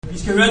Vi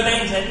skal høre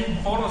dagens anden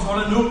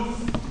foredragsholder nu,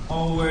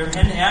 og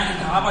han er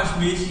en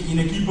arbejdsmæssig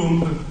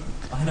energibombe,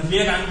 og han har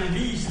flere gange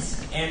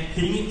bevist, at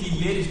penge de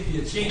lettest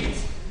bliver tjent,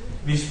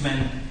 hvis man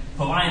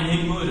på vejen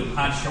hen mod det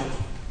har det sjovt.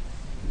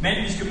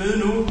 Manden vi skal møde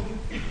nu,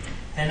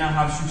 han har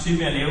haft succes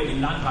med at lave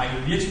en lang række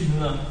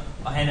virksomheder,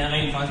 og han er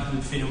rent faktisk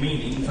blevet et fænomen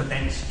inden for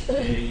dansk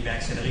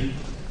iværksætteri.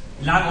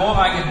 En lang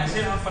overrække har han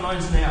selv haft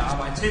fornøjelsen af at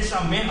arbejde tæt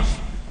sammen med os,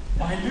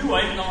 og han lyver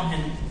ikke, når han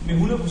med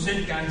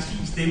 100%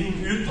 garanti stemmen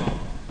ytrer,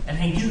 at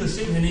han gider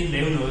simpelthen ikke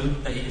lave noget,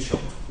 der ikke er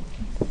sjovt.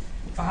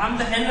 For ham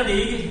der handler det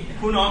ikke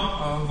kun om,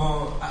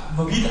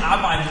 hvorvidt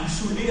arbejdet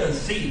isoleret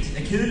set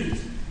er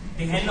kedeligt.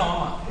 Det handler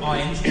om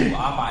at anskue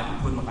arbejdet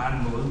på den rette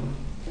måde.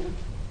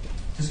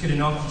 Så skal det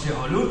nok få til at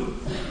holde ud.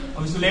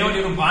 Og hvis du laver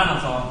det, du brænder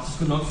for, så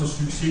skal du nok få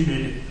succes med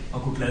det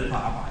og gå glad på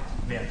arbejde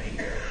hver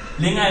dag.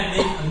 Længere er den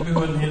ikke, og det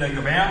behøver den heller ikke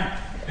at være.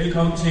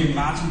 Velkommen til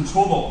Martin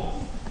Thorborg.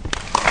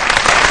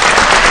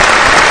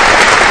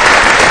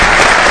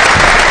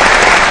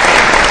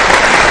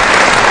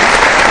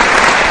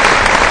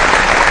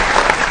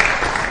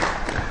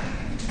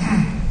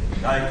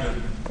 Jeg er ikke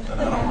glemt. Den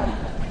er der.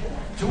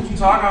 Tusind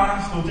tak,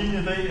 Anders. Det var din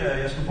idé,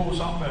 at jeg skulle på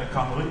sammen med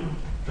Karin.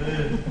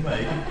 Hun er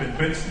ikke Ben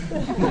Benson.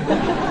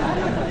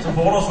 Som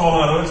foredragsholder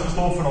er det jo altid en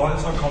stor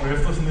fornøjelse at komme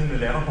efter sådan en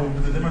latterpumpe.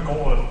 Det er det, man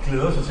går og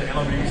glæder sig til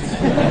allermest.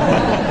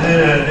 Det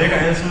lægger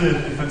altid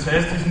et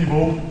fantastisk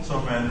niveau, som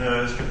man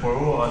skal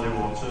prøve at leve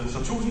op til. Så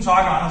tusind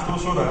tak, Anders. Det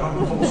var sødt af dig.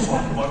 Du får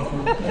sådan en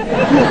røvfuld.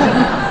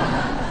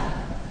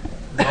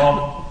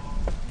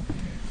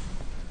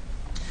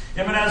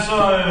 Jamen altså,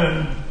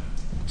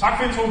 tak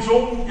for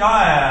introduktionen.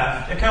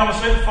 Jeg kalder mig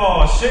selv for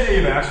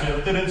serieiværksætter.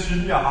 Det er den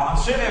titel, jeg har.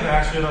 En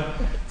serieiværksætter,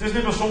 det er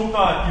sådan en person,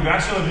 der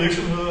iværksætter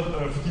virksomheder,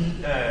 fordi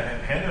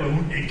han eller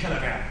hun ikke kan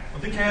lade være. Og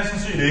det kan jeg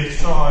sådan set ikke.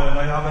 Så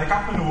når jeg har været i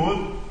gang med noget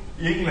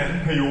i en eller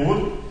anden periode,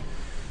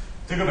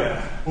 det kan være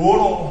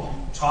 8 år,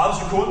 30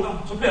 sekunder,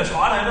 så bliver jeg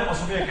træt af det, og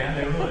så vil jeg gerne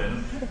lave noget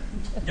andet.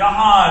 Jeg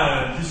har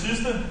de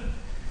sidste,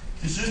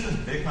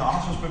 det er ikke med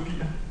Anders'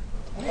 papir.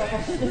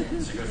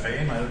 Sikkert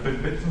fan af Ben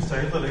Bensons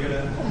tale, der ligger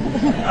der.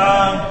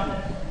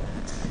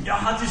 Jeg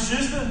har de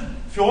sidste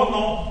 14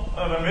 år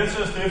været med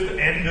til at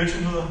stifte 18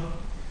 virksomheder.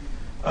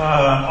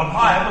 Og et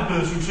par af dem er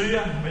blevet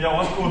succeser, men jeg har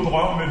også gået på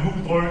røven med en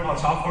hubbedrøn og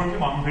tabt frygtelig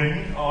mange penge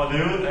og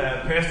levet af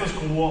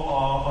pastaskruer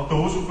og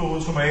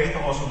dåseflåede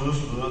tomater osv.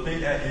 Det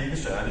er ikke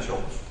særlig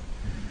sjovt.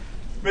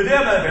 Men det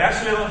har været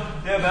iværksætter.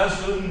 Det har været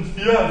siden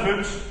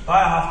 94. Der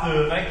har jeg haft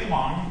rigtig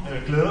mange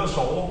glæder og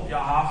sorger. Jeg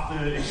har haft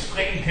det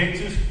ekstremt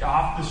hektisk. Jeg har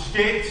haft det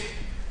skægt.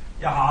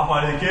 Jeg har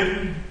arbejdet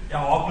igennem. Jeg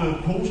har oplevet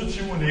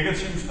positiv og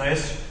negativ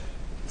stress.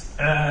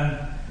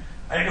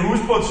 Jeg kan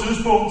huske på et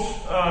tidspunkt,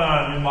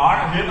 min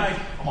makker Henrik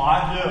og mig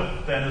har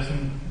dannet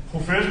sådan en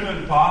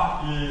professionelt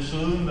par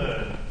siden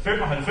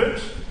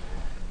 95.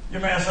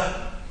 Jamen altså,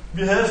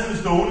 vi havde sådan en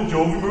stående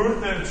joke. Vi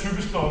mødte der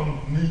typisk klokken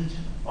 9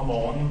 om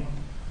morgenen.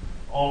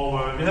 Og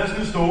vi havde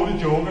sådan en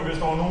stående joke, at hvis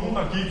der var nogen,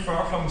 der gik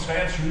før kl.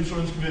 23, så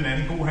ønskede vi en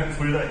anden god halv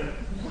fridag.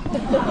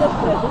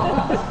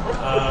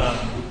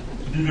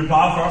 Fordi vi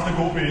plejede først at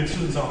gå ved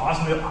et-tiden, så var det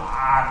sådan lidt,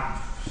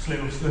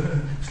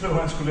 sløv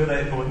han skulle lidt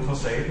af på den for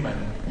saten, men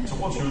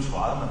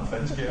 22-30, man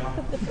fanden sker der.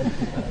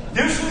 Det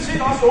er jo sådan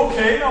set også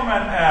okay, når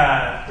man er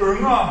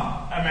yngre,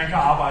 at man kan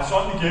arbejde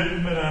sådan igennem,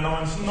 men når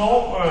man sådan når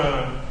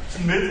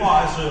sådan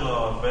midtvejs, eller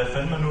hvad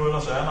fanden man nu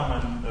ellers er, når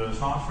man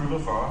snart fylder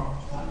 40.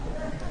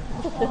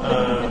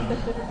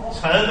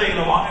 Tredjedel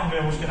af vejen vil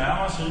jeg måske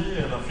nærmere sige,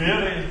 eller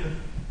fjerdedel,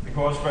 det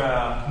kan også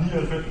være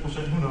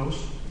 99%, who knows.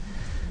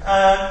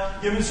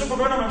 Jamen så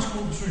begynder man,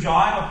 synes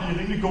jeg, at blive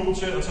rimelig god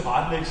til at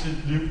tilrettelægge sit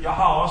liv. Jeg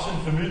har også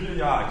en familie,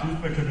 jeg er gift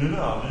med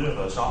Camilla, og vi har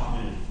været sammen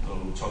i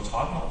 12-13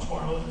 år, tror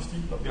jeg, noget i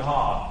stil. Og vi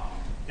har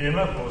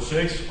Emma på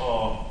 6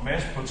 og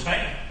Mads på 3,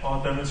 og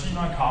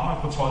Dalmatiner og Karma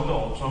på 12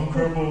 år, så hun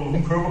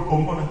kører på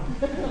pumperne.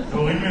 Det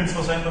var rimelig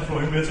interessant at få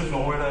hende med til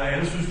Florida, og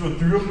alle synes, det var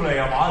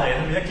dyreplager og meget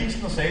andet, men jeg gik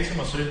sådan og sagde til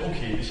mig selv,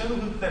 okay, hvis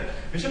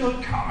jeg nu hed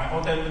Karma og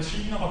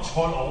Dalmatiner og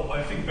 12 år, og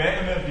jeg fik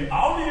valget med at blive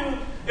aflivet,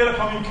 eller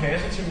komme i en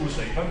kasse til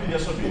USA, hvad ville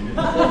jeg så vælge?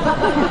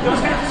 Jeg var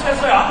skal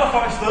ikke tage andre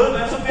folk i stedet,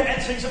 så bliver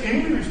alting så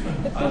indlysende.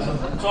 Altså,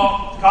 så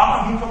Karma,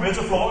 hun kom med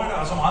til Florida,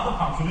 og som andre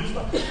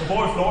pensionister, der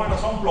bor i Florida,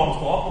 så hun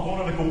blomstrer op på grund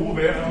af det gode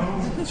vejr, og nu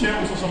tjener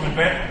hun sig som en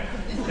vand.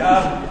 Jeg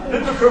er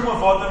lidt bekymret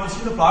for, at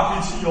Dalmatiner bare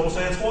bliver 10 år, så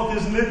jeg tror, det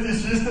er sådan lidt de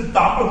sidste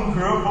damper, hun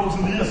kører på,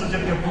 sådan lige, og så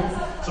jeg kan bruge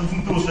som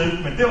sådan du selv.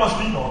 Men det var også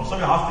fint nok, så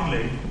vi har haft en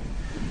læge.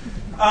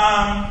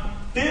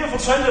 Det jeg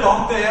fortæller lidt om,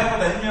 det er,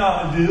 hvordan jeg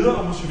leder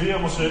og motiverer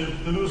mig selv.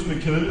 Det lyder sådan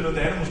lidt kedeligt, og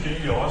det er det måske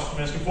egentlig også, men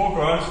jeg skal prøve at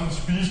gøre det sådan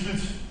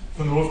spiseligt,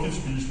 fornuftigt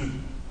spiseligt.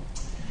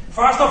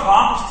 Først og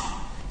fremmest,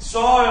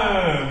 så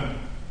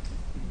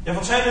jeg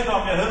fortalte lidt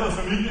om, at jeg havde noget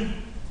familie,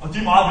 og de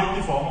er meget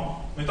vigtige for mig.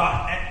 Men der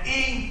er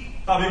én,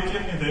 der er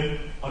vigtigere end dem,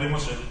 og det er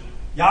mig selv.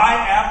 Jeg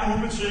er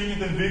ubetinget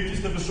den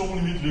vigtigste person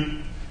i mit liv.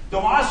 Det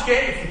var meget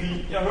skægt, fordi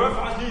jeg hørte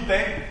faktisk lige i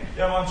dag,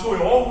 jeg var en tur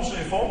i Aarhus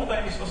i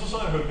formiddags, og så sad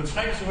jeg og hørte P3,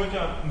 så hørte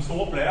jeg den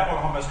store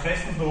blærerøg, Mads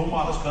Christensen, der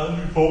åbenbart har skrevet en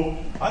ny bog.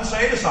 Og han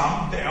sagde det samme,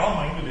 det ærger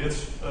mig egentlig lidt,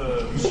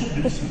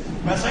 musikvis.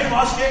 Men han sagde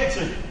meget skægt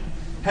til.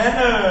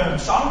 Han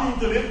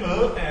sammenlignede det lidt med,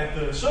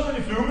 at sidder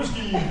man i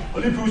flyvemaskinen,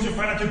 og lige pludselig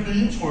falder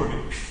kabintrykket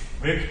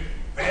væk.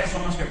 Hvad er det så,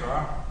 man skal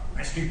gøre?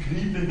 Man skal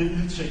gribe den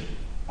ildting,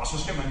 og så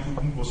skal man kunne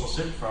den på sig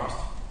selv først.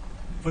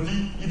 Fordi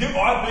i det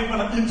øjeblik, man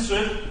har ild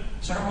selv,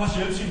 så kan man også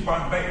hjælpe sine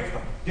børn bagefter.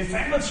 Det er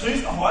fandme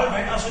trist at holde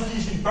vand, og så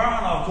give sine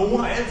børn og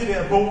kone og alt det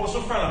der på, og så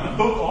falder man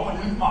død om af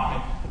ildmangel.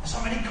 Og så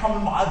er man ikke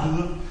kommet meget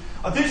videre.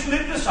 Og det er sådan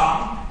lidt det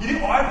samme. I det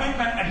øjeblik,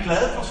 man er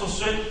glad for sig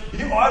selv, i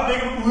det øjeblik,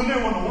 man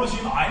udlever nogle af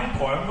sine egne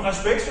drømme, med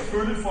respekt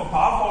selvfølgelig for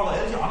parforhold og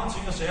alle de andre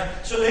ting, der siger,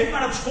 så længe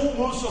man er tro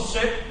mod sig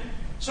selv,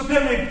 så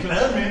bliver man et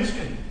glad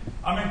menneske.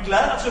 Og man er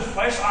glad og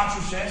tilfreds og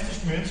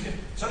entusiastisk menneske,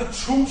 så er det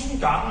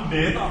 1000 gange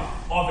lettere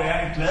at være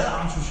et glad og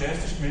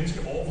entusiastisk menneske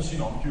over for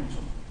sine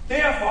omgivelser.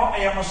 Derfor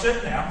er jeg mig selv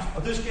nærmest, og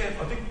det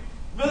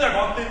ved jeg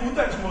godt, det er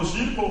uddannelse måde at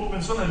sige det på, men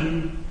sådan er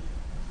livet.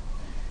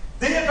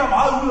 Det jeg gør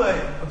meget ud af,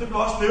 og det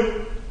bliver også nævnt,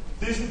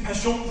 det er sådan en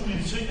passion for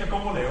de ting, jeg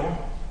går og laver.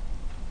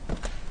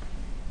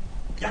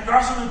 Jeg gør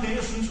simpelthen det,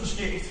 jeg synes er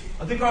skægt,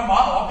 og det gør jeg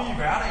meget op i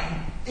hverdagen.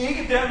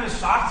 Ikke dermed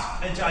sagt,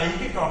 at jeg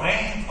ikke gør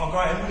rent og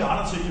gør alle mulige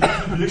andre ting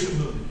i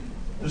virksomheden.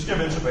 Det skal jeg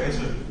vende tilbage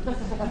til.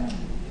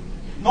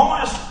 Når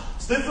jeg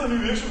stifter en ny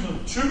virksomhed,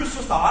 typisk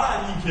så starter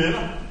jeg i en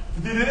kælder. For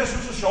det er det, jeg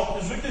synes er sjovt.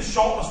 Jeg synes ikke, det er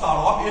sjovt at starte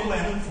op et eller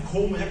andet for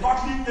krogen. Jeg kan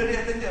godt lide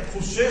den der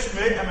proces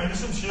med, at man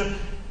ligesom siger,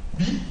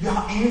 vi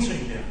har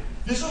ingenting der.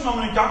 Ligesom når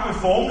man er i gang med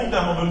formning,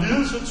 der må være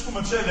lide, så skulle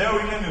man til at lave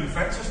en eller anden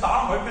elefant, så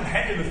starter man ikke med en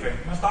handelefant.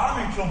 Man starter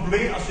med en klump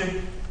læ og siger,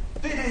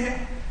 det er det her.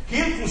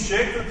 Hele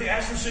projektet, det er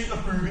sådan set at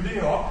bygge det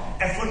her op,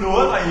 at få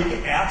noget, der ikke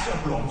er til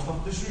at blomstre.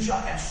 Det synes jeg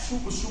er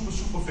super, super,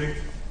 super fedt.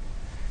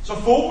 Så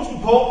fokusen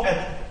på at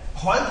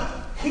holde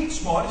helt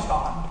småt i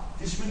starten,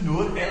 det er simpelthen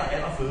noget af det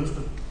aller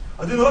fedeste.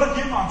 Og det er noget, der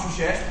giver mig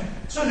entusiasme.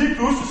 Så lige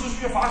pludselig, så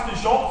synes jeg faktisk, det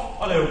er sjovt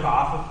at lave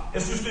kaffe.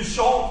 Jeg synes, det er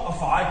sjovt at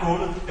feje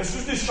gulvet. Jeg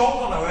synes, det er sjovt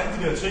at lave alle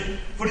de der ting.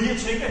 Fordi jeg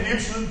tænker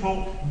hele tiden på,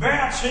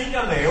 hver ting,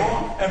 jeg laver,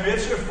 er med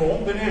til at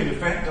forme den her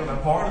elefant, eller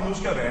hvad pokker det nu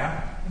skal være.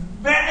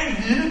 Hver en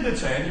lille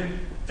detalje.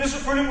 Det er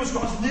selvfølgelig måske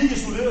også lige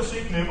isoleret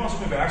set nemmere som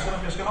iværksætter,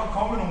 men jeg skal nok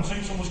komme med nogle ting,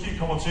 som måske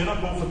kommer tættere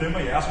på for dem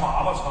af jer, som har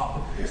arbejdsramte.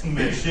 Sådan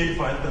med chef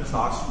og alt den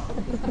slags.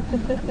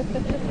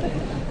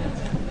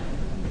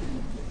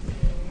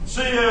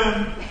 Se,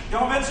 jeg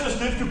var med til at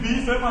stifte UB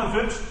i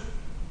 95.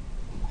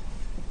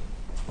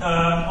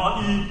 Og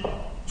i,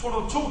 tror det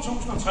var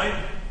 2003,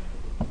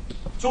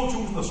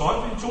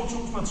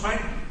 2003,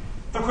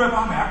 der kunne jeg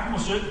bare mærke på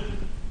mig selv.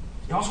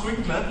 Jeg var sgu ikke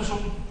en glad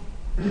person.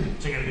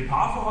 Tænker jeg, det er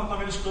parforhold, der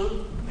ville skride?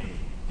 Nej,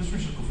 det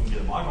synes jeg kunne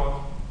fungere meget godt.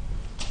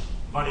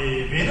 Var det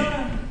vennerne?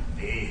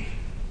 Nej.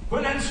 På et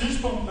eller andet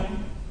tidspunkt,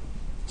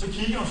 så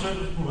kigger jeg selv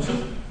på mig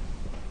selv.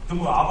 Det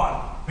må jeg arbejde.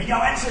 Men jeg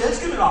har altid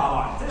elsket mit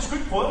arbejde. Det har jeg sgu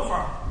ikke prøvet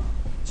før.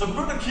 Så jeg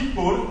begyndte at kigge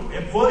på det.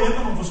 Jeg prøvede at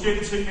ændre nogle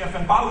forskellige ting, men jeg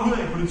fandt bare ud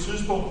af på det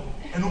tidspunkt,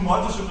 at nu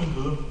måtte jeg simpelthen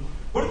videre.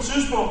 På det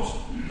tidspunkt,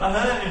 der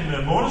havde jeg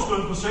en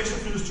månedsløn på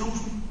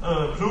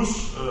 86.000 plus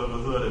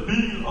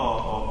bil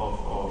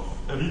og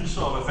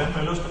aviser og hvad fanden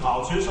man ellers skal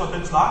drage til sig og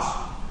den slags.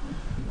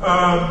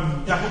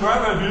 Jeg kunne gøre,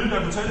 hvad jeg ville.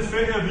 Jeg kunne tage lidt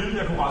ferie, jeg ville.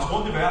 Jeg kunne rejse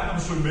rundt i verden og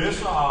besøge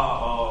messer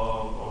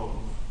og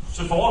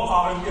se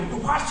foredrag. Jeg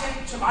kunne bare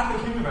til ret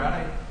lidt hele min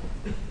hverdag.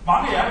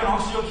 Mange af jer vil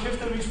nok sige, at kæft,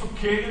 det er det mest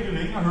forkerte, vi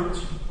længe har hørt.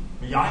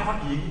 Men jeg var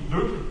ikke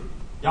lykkelig.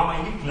 Jeg var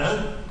ikke glad.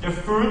 Jeg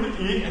følte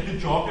ikke, at det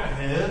job, jeg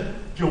havde,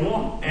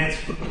 gjorde, at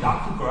jeg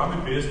kunne gøre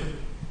mit bedste.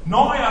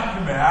 Når jeg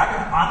kan mærke,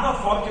 at andre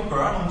folk kan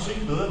gøre nogle ting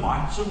bedre end mig,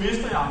 så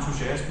mister jeg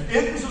entusiasme.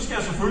 Enten så skal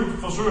jeg selvfølgelig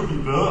forsøge at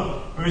blive bedre,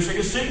 men hvis jeg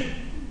kan se,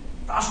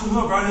 der er sgu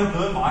noget at gøre det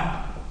bedre end mig,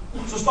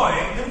 så står jeg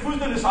af. Det er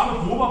fuldstændig det samme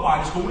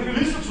gruppearbejde i skolen. Jeg kan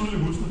lige så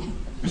tydeligt huske det.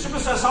 Hvis jeg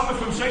bliver sat sammen med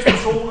 5-6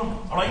 personer,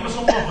 og der er en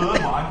person, der er bedre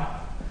end mig,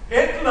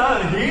 enten lavede jeg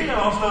det hele,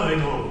 eller også lavede jeg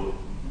ikke noget overhovedet.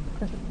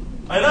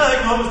 Og jeg lavede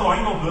ikke noget, hvis der var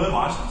ingen, der var bedre end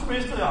mig, så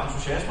mistede jeg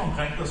entusiasme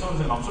omkring det, og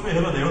så vil jeg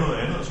hellere lave noget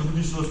andet, og så kunne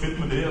de sidde og fedt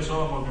med det, og så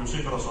må vi jo se,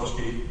 hvad der så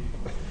skete.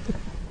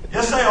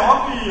 Jeg sagde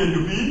op i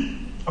UB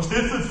og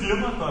stiftede et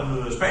firma, der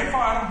hed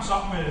Spanfighter,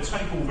 sammen med 3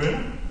 gode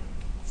venner.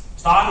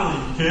 Startede i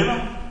en kælder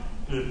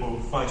på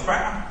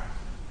Frederiksberg.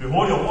 Blev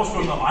hurtigt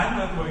oversvømmet af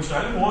regnvand, det var ikke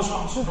særlig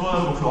morsomt. Nu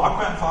havde jeg på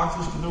kloakvand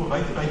faktisk, det var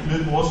rigtig, rigtig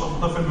lidt morsomt.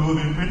 Der fandt vi ud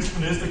af, at vi mindst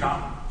for næste gang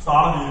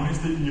starter vi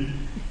mindst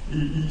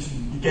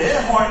i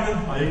gadehøjde,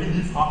 og ikke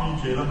lige frem i en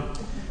kælder.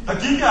 Der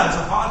gik jeg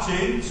altså fra at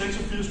tjene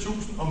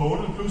 86.000 om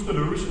måneden plus det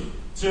løse,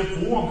 til at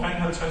bruge omkring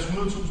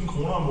 50-100.000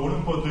 kroner om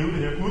måneden på at drive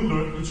det her uden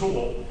løn i 2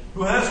 år. Nu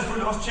havde jeg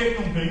selvfølgelig også tjent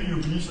nogle penge i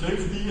UB, så det er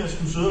ikke fordi, jeg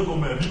skulle sidde og gå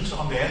med aviser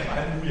om det andet og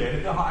alt muligt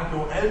andet. Der har jeg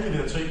gjort alle de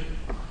der ting.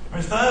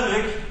 Men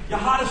stadigvæk, jeg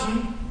har det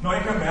sådan, når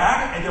jeg kan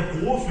mærke, at jeg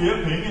bruger flere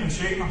penge end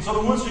tjener, så er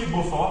det uanset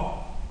hvorfor,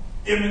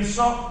 jamen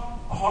så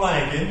holder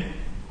jeg igen.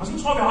 Og sådan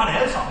tror jeg, vi har det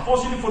alle sammen. Prøv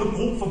at sige det for det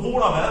forbrug,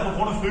 der har været på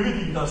grund af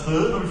frivillige, der er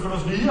stedet, når vi føler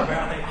os rigere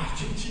hver dag.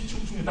 Tjene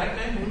 10.000 i dag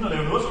uden at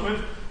lave noget som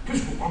helst. Vi kan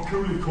sgu godt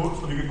købe lidt kunst,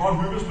 og vi kan godt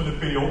hygge os med lidt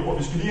BO, og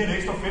vi skal lige have en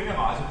ekstra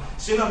ferierejse,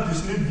 selvom det er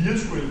sådan lidt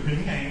virtuelle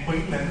penge af på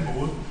en eller anden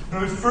måde. Men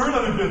når vi føler,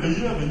 at vi bliver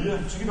rigere og rigere,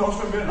 så kan vi også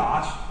være mere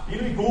large. En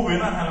af mine gode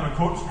venner, han handler med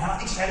kunst, han har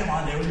ikke særlig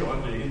meget lavet i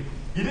øjeblikket.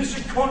 I det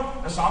sekund,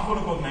 at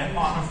samfundet går den anden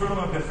vej, man føler,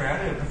 at man bliver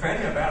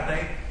færdigere hver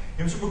dag,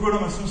 jamen så begynder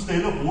man sådan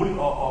stille og roligt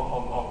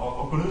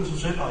og gå ned i sig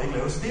selv og ikke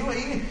lave det. Så det var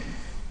egentlig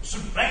Så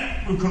rent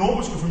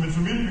økonomisk for min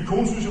familie, min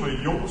kone synes, jeg var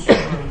idiot.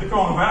 Det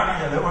gør hun hver gang,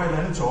 jeg laver et eller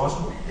andet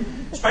tosset.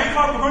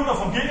 Spankfarten begyndte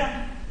at fungere,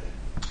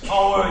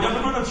 og jeg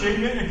begyndte at tjekke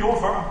mere, end jeg gjorde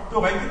før. Det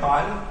var rigtig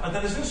dejligt. Og da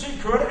det sådan set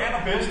kørte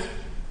allerbedst,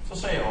 så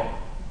sagde jeg op.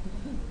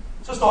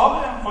 Så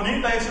stoppede jeg fra den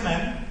ene dag til den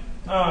anden,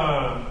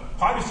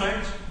 praktisk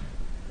talt,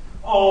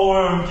 og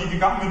gik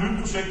i gang med et nyt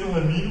projekt, der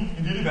hedder Mino,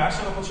 en lille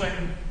iværksætterportal,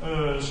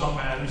 som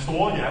er den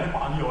store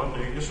hjertebarn i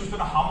øjeblikket. Jeg synes,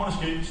 den er hamrende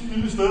skæg. Sådan et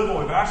lille sted, hvor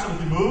iværksætter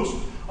de mødes,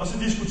 og så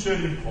diskuterer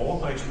de import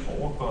og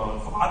eksport og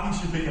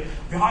forretningsidéer.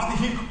 Vi har sådan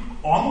et helt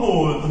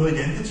område, der hedder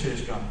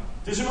jantetæskeren.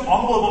 Det er simpelthen et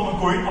område, hvor man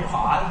går ind og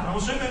praler. Man må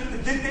simpelthen,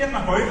 det er det, at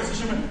man går ind og så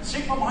simpelthen, se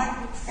på mig,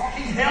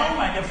 fucking hell,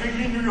 mand, jeg fik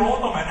lige en ny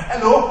ordre, mand,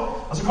 hallo?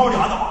 Og så kommer de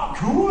andre,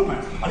 cool,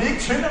 mand. Og det er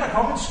ikke til, at der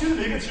kommer et skide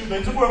negativt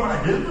ind, så burde man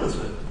have helvede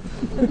til.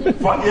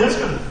 Folk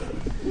elsker det.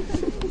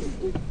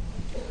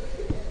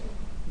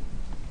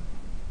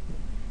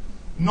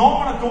 Når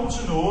man er god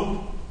til noget,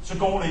 så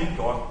går det ikke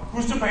godt.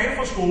 Husk tilbage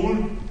fra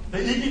skolen. Da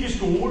I gik i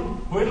skole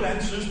på et eller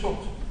andet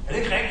tidspunkt. Er det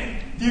ikke rigtigt?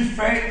 De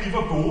fag, I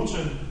var gode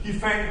til, de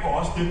fag var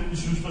også dem, I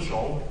synes var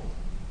sjove.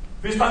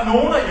 Hvis der er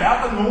nogen af jer,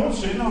 der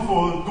nogensinde har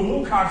fået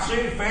gode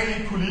karakterer i fag, I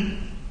ikke kunne lide,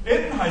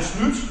 enten har I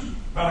snydt,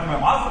 hvad der kan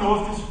være meget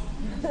fornuftigt,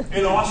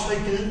 eller også har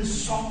I givet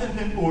sådan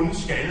den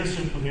onde skalle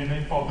simpelthen,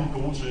 ikke, for at blive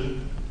gode til det.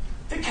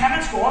 Det kan man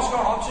sgu også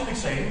godt op til en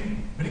eksamen,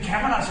 men det kan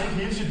man altså ikke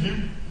hele sit liv.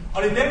 Og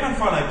det er det, man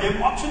falder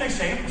igennem op til en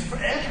eksamen, for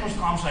alle kan jo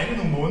stramme sig ind i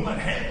nogle måneder,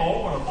 et halvt år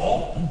eller et år,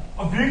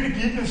 og virkelig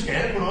give den en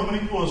skalle på noget, man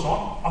ikke bryder sig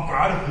om, og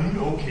gøre det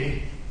rimelig okay.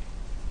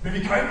 Men vi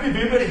kan ikke blive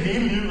ved med det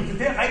hele livet, og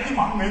det er der rigtig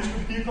mange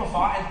mennesker går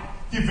fejl.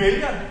 De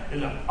vælger,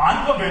 eller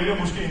andre vælger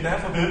måske endda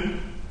for dem,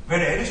 hvad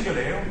det er, de skal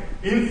lave.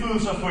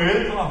 Indflydelse af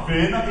forældre,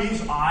 venner,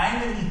 ens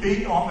egne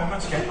idéer om, hvad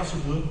man skal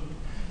osv.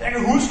 Jeg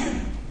kan huske,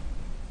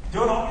 det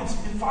var nok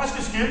faktisk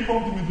et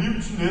skilpunkt i mit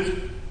liv sådan lidt.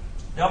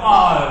 Jeg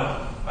var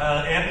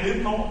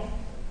 18-19 år.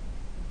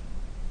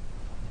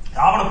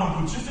 Jeg arbejder på en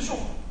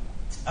politistation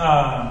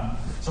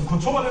som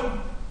kontorelev.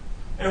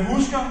 Jeg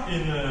husker,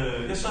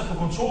 jeg sad på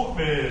kontor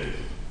med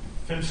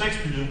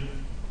 5-6 piger,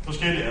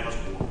 forskellige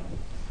aldersgrupper.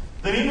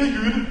 Den ene hed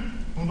Jytte,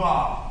 hun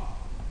var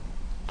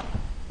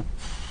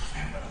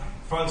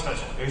 40-50 år,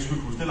 jeg kan sgu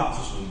ikke huske, det er lang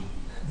tid siden.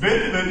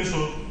 Vældig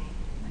sød.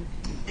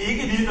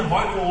 Ikke lige den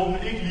højt råbende,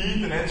 ikke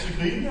lige den altid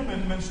grinende,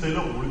 men stille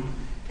og roligt.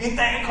 En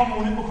dag kommer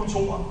hun ind på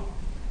kontoret.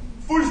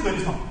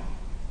 Fuldstændig sådan.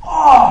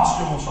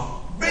 Siger hun så.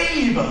 Ved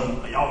I hvad?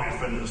 Og jeg var ved at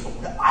falde ned og stå.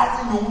 Jeg har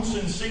aldrig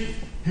nogensinde set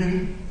hende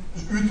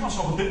ytre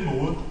sig på den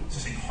måde. Så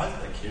jeg tænkte, hold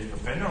da kæft,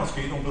 hvad fanden er der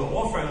sket? Hun blev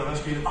overfaldet, eller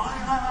hvad skete? Nej.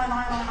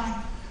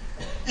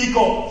 I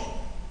går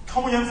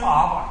kom hun hjem fra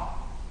arbejde.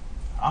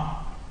 Ja.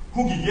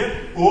 Hun gik hjem,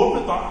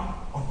 åbnede døren,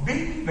 og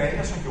ved I hvad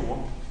jeg så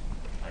gjorde?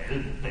 Og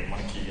alle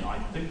damerne kiggede, nej,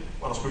 det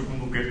var der sgu ikke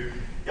nogen gæld.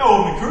 Jeg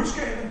åbnede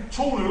køleskabet,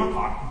 2 øl og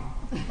drak den.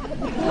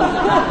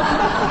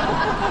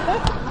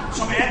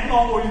 Som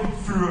 18-årig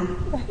fyr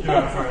i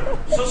hvert fald.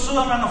 Så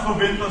sidder man og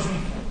forventer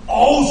sådan,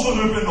 så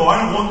løb en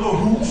nøgen rundt om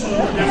huset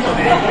efter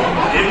det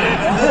eller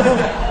andet.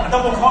 Og der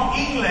må komme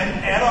en eller anden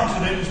addon til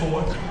den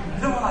historie. Men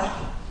det var der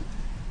ikke.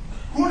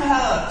 Hun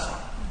havde altså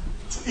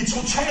i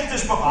totalt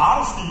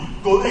desperado-stil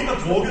gået ind og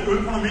drukket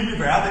øl på en almindelig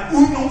hverdag,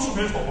 uden nogen som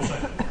helst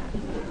årsag.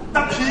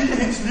 Der kiggede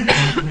hendes liv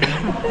på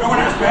hende. Der var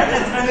nærmest været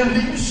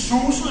adrenalin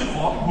suset i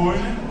kroppen på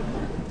hende.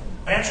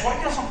 Og jeg tror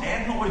ikke, jeg som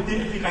 18-årig, det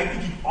rigtig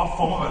gik op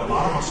for mig, hvad der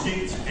var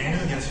sket til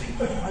andet. Jeg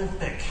tænkte, hold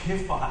da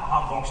kæft, hvor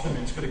har voksne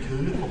mennesker det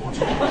kedeligt på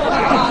kontoret.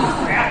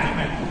 Det er færdigt,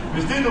 mand.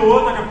 Hvis det er noget,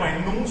 der kan bringe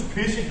nogens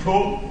pisse på,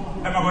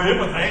 at man går hjem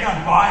og drikker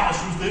en bajer og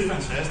synes, det er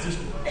fantastisk.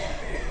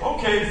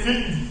 Okay,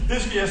 fint. Det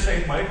skal jeg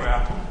sagt mig ikke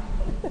være.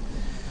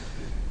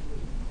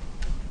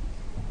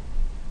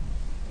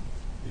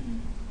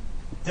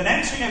 Den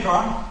anden ting, jeg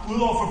gør,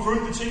 udover at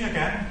forfølge de ting, jeg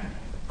gerne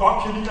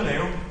godt kan lide at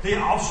lave, det er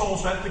at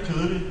outsource alt det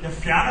kedelige. Jeg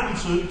fjerner de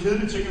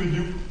kedelige ting i mit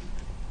liv.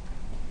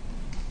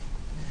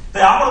 Da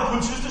jeg arbejdede på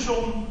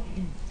politistationen,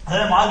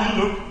 havde jeg meget lille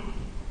løn.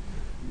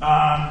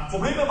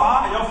 Problemet var,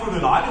 at jeg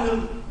flyttede lejlighed,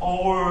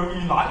 og i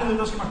en lejlighed,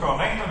 der skal man gøre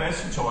rent og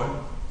vaske sit tøj.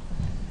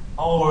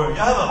 Og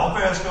jeg havde været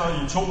opvasker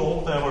i 2 år,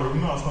 da jeg var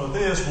yngre og sådan noget.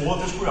 Det jeg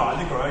svoret, det skulle jeg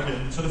aldrig gøre igen.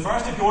 Så det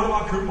første, jeg gjorde, det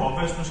var at købe en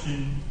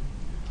opvaskemaskine.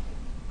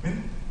 Men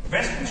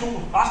resten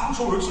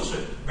tog ikke sig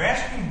selv.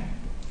 Vasken,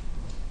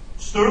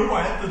 støv og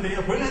alt det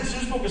der. På et eller andet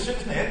tidspunkt, jeg selv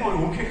sådan 18-årig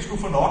ungkæk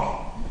skulle få nok.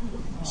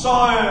 Så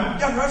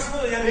jeg hørte sådan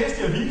noget, jeg læste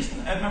i avisen,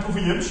 at man kunne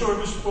få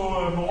hjemmeservice på,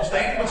 hvor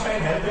staten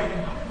betalte halvdelen.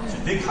 Så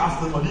det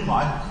kræftede mig lige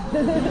mig.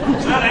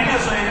 Så jeg ringede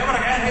og sagde, jeg vil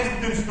da gerne have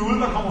sådan en stud,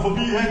 der kommer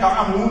forbi her en gang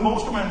om ugen.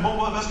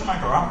 Hvad skal man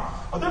gøre?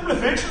 Og det blev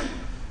fikset.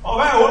 Og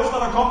hver onsdag,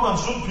 der kom der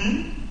en sød pige.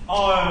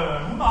 Og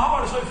hun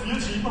arbejdede så i 4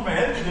 timer med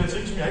alle de der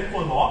ting, som jeg ikke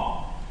brød mig om.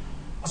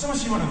 Og så må jeg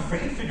sige, hvordan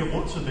fanden fik jeg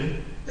råd til det?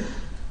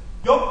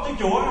 Jo, det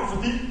gjorde jeg,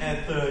 fordi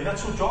at jeg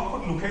tog job på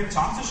den lokale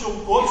tankstation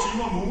 8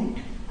 timer om ugen.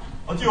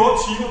 Og de 8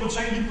 timer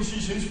betalte lige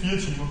præcis hendes 4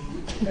 timer.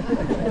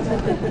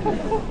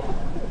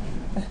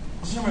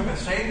 Og så siger man, hvad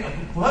sagde at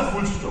du havde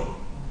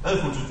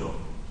fuldtidsjob.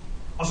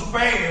 Og så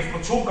bagefter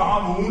 2 gange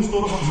om ugen stod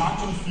der på en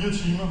tankstation 4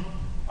 timer.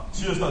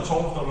 Tirsdag og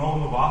torsdag, eller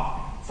når det var.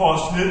 For at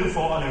slippe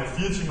for at lave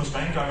 4 timers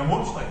rengøring om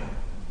onsdagen.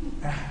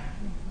 Ja.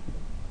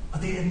 Og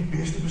det er den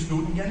bedste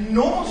beslutning, jeg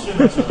nogensinde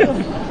har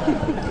taget.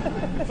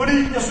 Fordi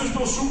jeg synes, det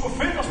var super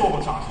fedt at stå på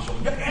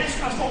tankstationen. Jeg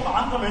elsker at stå med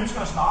andre mennesker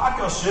og snakke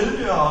og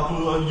sælge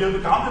og hjælpe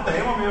gamle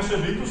damer med at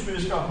sætte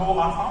vinduesvisker på og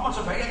rende frem og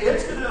tilbage. Jeg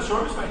elsker det der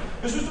servicefag.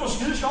 Jeg synes, det var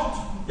skide sjovt.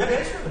 Jeg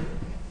elsker det.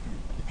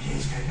 Men jeg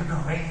elsker ikke at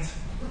gøre rent.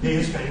 Jeg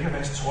elsker ikke at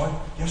vaske tøj.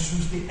 Jeg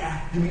synes, det er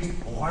det mest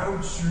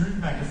røvsyge,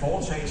 man kan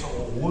foretage sig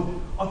overhovedet.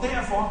 Og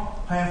derfor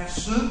har jeg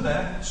siden da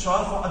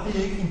sørget for, at det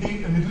ikke er en del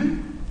af mit liv.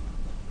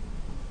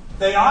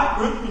 Da jeg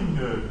mødte min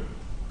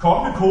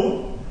kommende kone,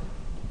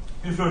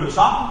 vi flyttede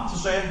sammen,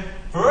 så sagde jeg,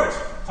 Ført,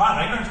 tag en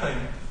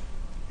rengøringsdame.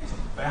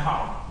 Hvad har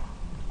du?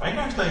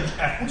 Rengøringsdame?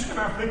 Ja, hun skal i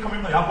hvert fald ikke komme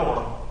ind, når jeg bor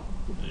der.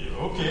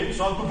 Okay, så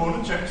har du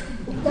vundet chancen.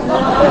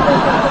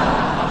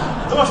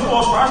 Det var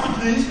vores første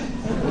krise.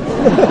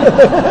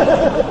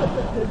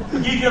 Det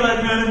gik heller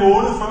ikke mere end en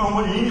måned, før hun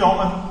var enig om,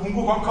 at hun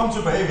kunne godt komme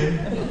tilbage igen.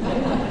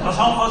 Og så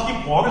har hun faktisk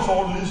ikke brokket sig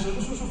over det lige siden.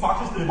 Jeg synes hun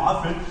faktisk, det er meget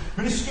fedt.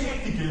 Men det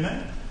skete igen,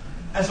 ikke?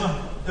 Altså,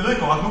 jeg ved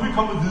godt, nu er vi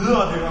kommet videre,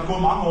 og det har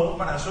gået mange år,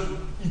 men altså,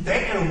 i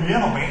dag er det jo mere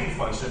normalt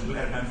for eksempel,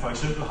 at man for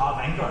eksempel har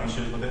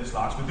rengøringshjælp og den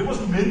slags. Men det var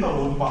sådan mindre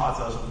åbenbart,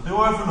 altså. Det var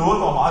i hvert fald noget,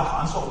 der var meget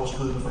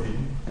grænseoverskridende for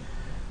hende.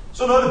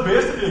 Så noget af det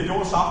bedste, vi har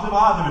gjort sammen, det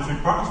var, at da vi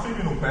fik børn, så fik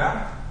vi en au pair.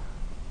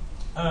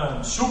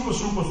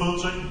 Super fede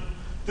ting.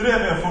 Det der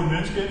med at få en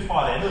menneske ind fra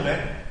et andet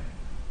land,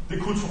 det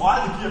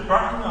kulturelle, det giver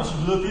børnene og så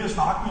videre, det at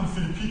snakke med en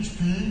filippinsk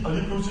pige, og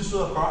lige pludselig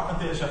sidder børnene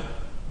der og siger,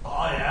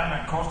 ja,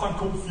 man koster en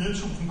ko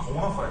 4.000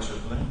 kroner for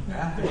eksempel, ikke?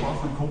 Ja, det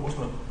koster en ko og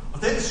sådan noget. Og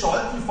den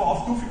solgte de for, at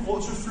du fik råd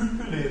til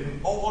flybilletten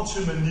over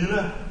til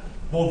Manila,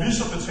 hvor vi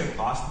så betalte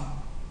resten.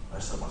 Og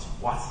jeg sad bare og tænkte,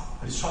 what?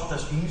 Har de solgt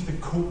deres eneste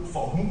ko,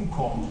 for at hun kunne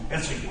komme? Jeg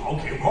tænkte,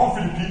 okay, hun kommer fra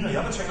Filippiner,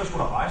 jeg betaler sgu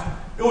da rejsen.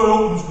 Jo,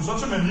 hun skulle så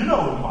til Manila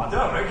åbenbart. Det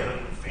var jo ikke,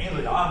 fan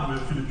ved jeg med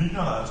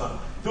Filippinerne, altså.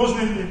 Det var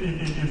sådan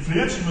en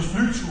flere timers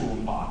flytur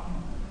åbenbart.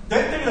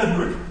 Den del havde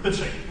du ikke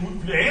betalt.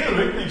 Vi anede jo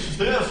ikke, den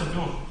eksisterede, så det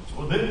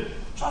var det.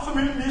 Så har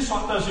familien lige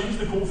solgt deres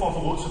eneste ko for at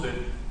få råd til den.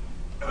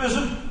 Jeg vil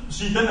så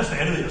sige, den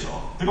erstattede jeg så.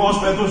 Det kan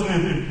også være, at det var sådan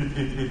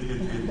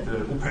et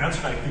au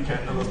pair-træk, de kan,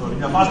 eller sådan noget.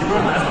 Jeg har faktisk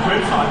hørt deres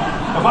website.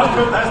 Jeg har faktisk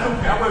hørt deres au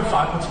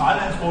pair-website på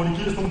Thailand, hvor de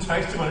giver sådan nogle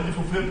tricks til, hvordan de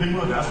får flere penge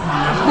ud af deres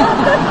familie.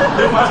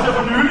 Det er faktisk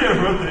derfor nylig, jeg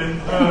har hørt det.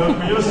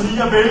 Men jeg vil sige,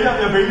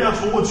 jeg vælger at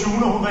tro, at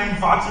Tuna, hun rent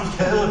faktisk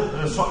havde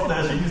solgt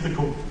deres eneste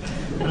ko.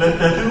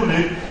 Lad det nu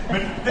ligge.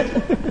 Men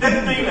den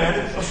del af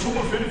det er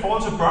super fedt i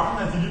forhold til børnene,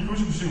 at de lige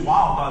pludselig kunne sige,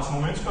 wow, der er altså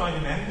nogle mennesker i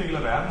en anden del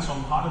af verden, som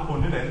har det på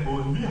en lidt anden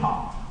måde, end vi har.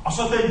 Og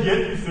så den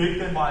hjælp, vi fik,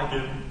 den var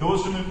igennem. Det var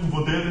simpelthen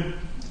uvurderligt.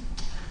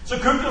 Så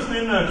købte jeg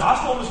sådan en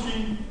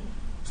græsslåmaskine.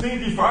 Sådan en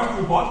af de første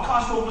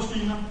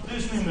robot-græsslåmaskiner. Det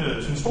er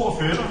sådan en stor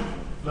fætter,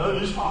 lavet i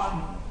Israel.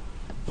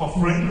 Fra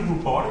Friendly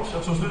Robotics.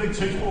 Jeg tog slet ikke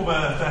tænkt på,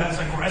 hvad der er hans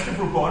aggressive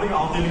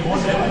robotic-afdeling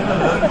rundt her, den har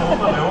lavet nogen,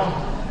 der laver.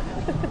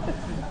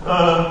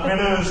 Men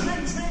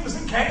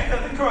sådan en kage der,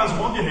 den kører altså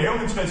rundt i haven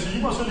i 3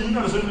 timer, og så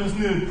ligner det simpelthen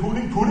sådan en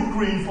pudding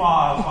green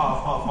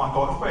fra en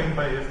golfbane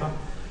bagefter.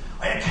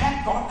 Og jeg kan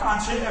godt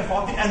garantere jer for,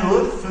 at det er noget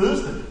af det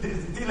fedeste.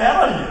 Det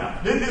lader I jer.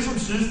 Lidt det som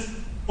sidst.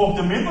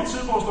 Brugte mindre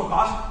tid på at slå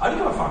græs? Ej, det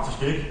gør jeg faktisk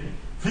ikke.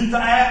 Fordi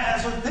der er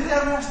altså det der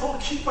med at stå og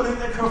kigge på den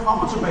der kører frem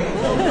og tilbage.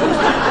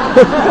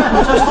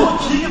 Så jeg stod og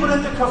kigge på den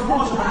der kører frem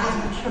og tilbage.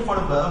 Kæft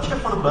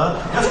for det blad.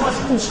 Jeg tror, at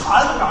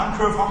 30 gange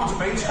kører frem og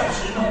tilbage i 3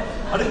 timer.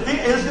 Og det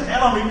jeg elskede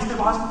allermest, det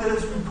var sådan det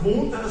der min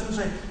kone, der sådan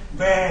sagde,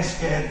 hvad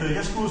skal det?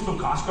 Jeg skulle ud og slå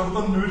græs. Gør du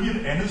da nyttigt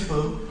et andet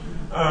sted?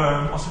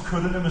 Og så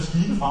kørte den der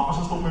maskine frem, og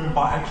så stod med min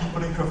bare og kiggede på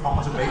den kører frem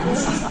og tilbage.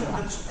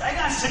 Jeg er ikke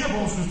engang sikker på,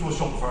 at hun synes, det var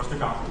sjovt første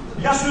gang.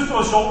 Jeg synes, det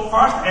var sjovt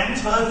først, anden,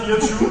 tredje,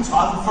 24,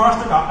 30,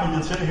 første gang, at jeg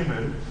irriterede hende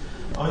med det.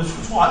 Og jeg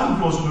tror aldrig, hun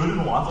gjorde så nyttigt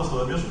nogle andre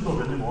steder, men jeg synes, det var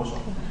vældig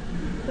morsomt.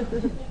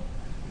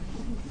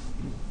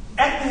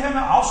 Alt det her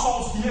med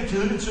outsource, de her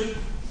kedelige ting,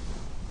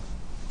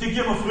 det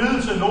giver mig frihed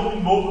til at nå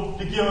mine mål.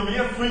 Det giver mig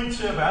mere fri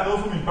til at være noget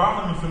for mine børn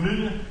og min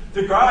familie.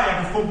 Det gør, at jeg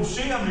kan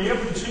fokusere mere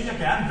på de ting, jeg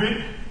gerne vil,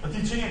 og de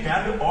ting, jeg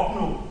gerne vil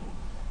opnå.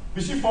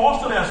 Hvis I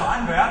forestiller jeres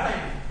egen hverdag,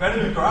 hvad det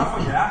vil gøre for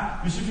jer,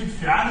 hvis I fik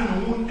fjernet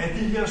nogle af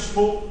de her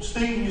små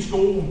sten i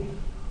skoen,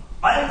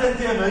 og alt den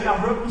der med, jeg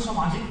har hørt dem så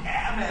mange ting,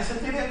 men altså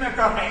det der med at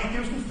gøre rent, det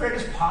er jo sådan en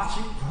fælles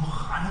party. Hvor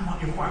render mig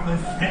i røven med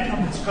fanden, har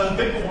man skrevet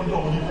væk rundt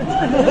over lige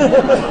pludselig.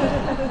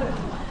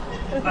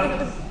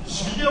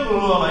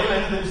 Svigermøder eller et eller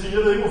andet,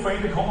 jeg ved ikke, hvor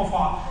fanden det kommer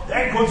fra. Jeg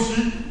kan kun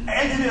sige, at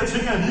alle de der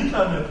ting er jeg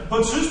ligeglad med. På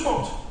et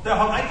tidspunkt, da jeg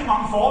holdt rigtig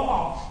mange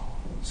foredrag,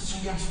 så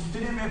tænkte jeg, det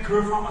der med at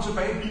køre frem og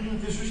tilbage i bilen,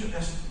 det synes jeg,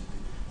 altså,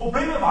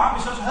 problemet var, at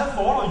hvis jeg så havde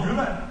foredrag i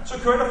Jylland, så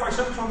kørte jeg for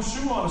eksempel kl.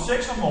 7 eller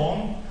 6 om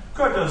morgenen,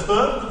 kørte jeg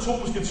afsted, det tog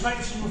måske 3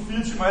 timer,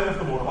 4 timer, alt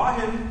efter hvor det var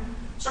henne.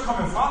 Så kom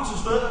jeg frem til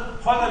stedet,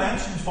 holdt et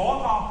andet times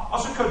foredrag, og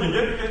så kørte jeg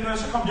hjem igen. Når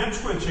jeg så kom hjem,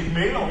 skulle jeg tjekke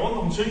mail og ordne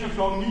nogle ting, og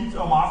kl.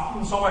 9 om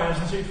aftenen, så var jeg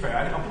sådan set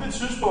færdig. Og på det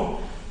tidspunkt,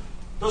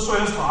 der så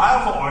jeg streger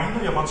for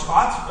øjnene, jeg var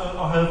træt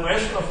og havde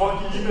vristet af folk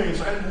i e-mails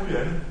og alt muligt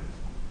andet.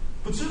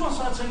 På et tidspunkt så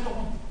havde jeg tænkt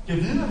over, jeg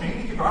ved, at man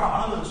egentlig kan gøre det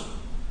anderledes.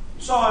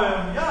 Så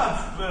jeg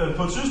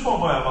på et tidspunkt,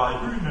 hvor jeg var i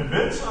byen med en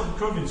ven, så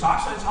kørte vi en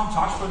taxa, jeg tager en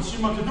taxa, og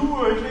siger mig, kan du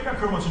ikke ligge og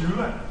køre mig til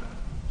Jylland?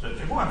 Så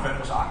det kunne han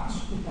fandme sagtens.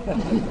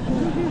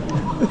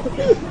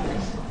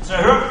 Så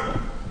jeg hørte,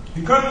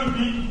 Vi kørte i en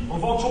bil, og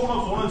du får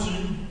 200 kroner i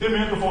timen. Det er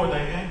mere, end du får i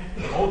dag,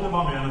 ikke? Og det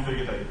var mere, end jeg fik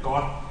i dag.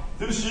 Godt.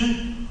 Det vil sige,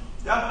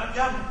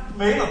 jeg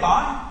mailer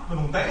dig med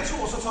nogle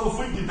datoer, så tager du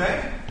fri de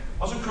dage,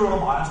 og så kører du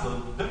mig afsted.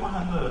 Det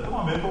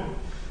var med på.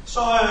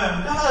 Så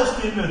jeg havde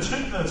sådan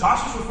en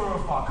taxichauffør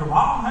fra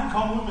København. Han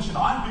kom ud med sin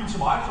egen bil til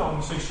mig kl.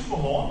 6-7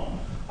 om morgenen.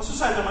 Og så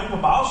satte jeg mig ind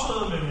på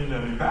bagsædet med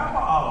min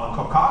bærbar og en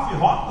kop kaffe i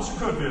hånden, og så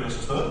kørte vi ellers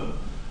afsted.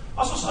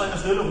 Og så sad jeg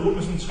stille og roligt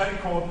med sådan en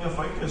 3-kort. Jeg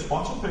får ikke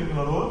sponsorpenge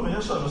eller noget, men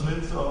jeg sad der sådan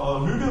lidt og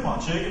hyggede mig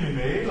og tjekkede min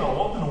mail og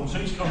ordnede nogle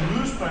ting, skrev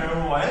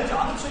nyhedsbreve og alle de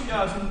andre ting, jeg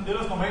sådan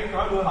ellers normalt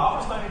gør ud af en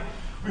arbejdsdag.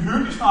 Vi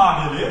hyggede,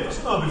 snakkede lidt, og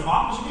så nåede vi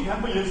frem, og så gik han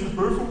på Jensens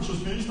Bøfhus og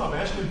spiste og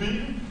vaskede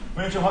bilen,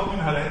 mens jeg holdt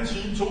min 1,5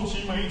 time, 2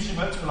 timer, 1 time,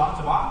 alt for langt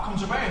til var. Kom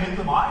tilbage og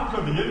hentede mig,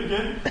 kørte vi hjem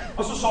igen,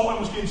 og så sov jeg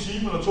måske en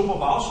time eller 2 på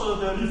bagsædet,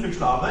 der jeg lige fik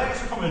slappet af,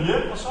 så kom jeg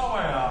hjem, og så var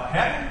jeg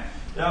happy.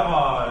 Jeg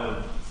var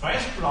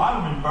frisk på lege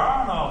med mine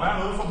børn og være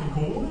noget for min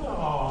kone,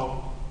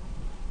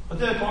 og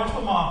det har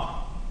kostet mig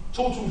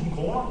 2.000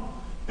 kroner.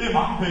 Det er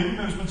mange penge,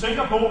 men hvis man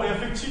tænker på, at jeg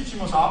fik 10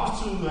 timers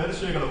arbejdstid ud af det,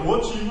 cirka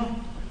 8 timer,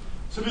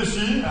 så vil jeg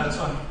sige,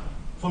 altså,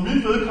 for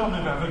mit vedkommende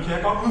i hvert fald, kan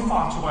jeg godt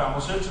udfakturere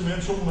mig selv til mere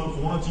end 200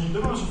 kroner i timen. Det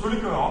må man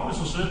selvfølgelig gøre op med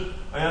sig selv.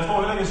 Og jeg står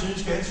heller ikke at sige, at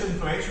I skal ansætte en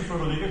privatchauffør,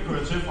 der ligger og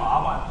kører til fra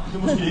arbejde. Det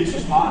er måske ikke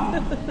så smart.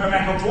 Men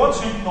man kan prøve at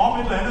tænke den om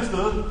et eller andet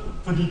sted.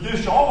 Fordi det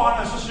er sjovt, at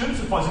jeg så siger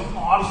til folk, det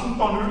er sådan en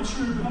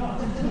bonøl-type.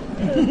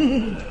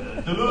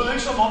 Det lød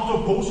ikke som om, du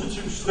er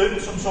positivt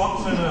stemt som sådan,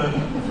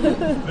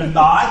 men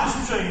nej, det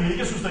synes jeg egentlig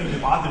ikke. Jeg synes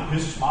egentlig bare, det er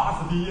pisse smart,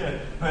 fordi at,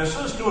 når jeg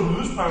sidder og skriver et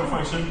nyhedsbrev for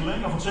eksempel,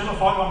 ikke, og fortæller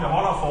folk om, at jeg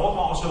holder et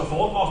foredrag og sælger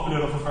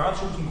foredragsbilletter for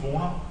 40.000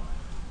 kroner,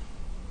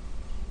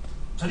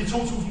 så de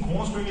 2.000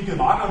 kroner skulle ikke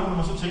give meget godt ud, når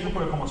man så tænker på,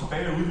 at jeg kommer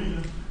tilbage og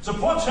udvikle. Så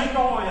prøv at tænke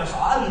over jeres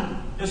eget liv.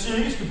 Jeg siger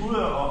ikke, at I skal gå ud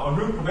og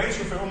høre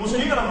privatchauffører.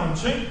 Måske er der nogle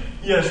ting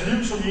i jeres liv,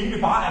 som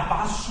egentlig bare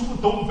er super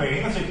dumme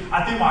vaner til.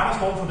 Det er mig, der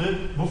står for det.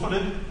 Hvorfor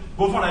det?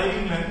 Hvorfor er der ikke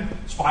en eller anden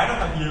spejder,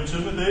 der giver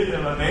til med det,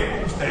 eller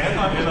naboens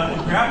datter, eller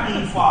en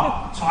bærbil fra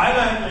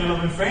Thailand, eller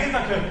en fan,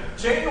 der kan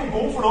tjene nogle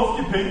gode,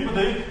 fornuftige penge på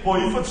det, hvor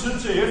I får tid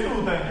til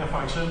efteruddannelse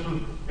for eksempel,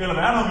 eller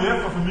være noget mere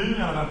for familien,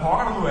 eller hvad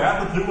pokker der nu er,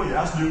 der driver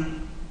jeres liv.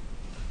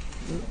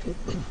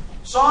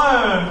 Så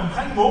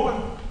omkring mål,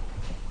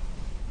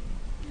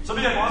 så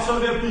vil jeg godt så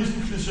ved at blive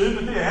en kliché,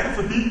 men det er det,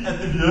 fordi at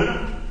det virker.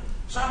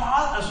 Så er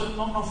meget, altså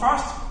når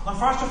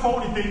først jeg får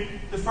en idé,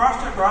 det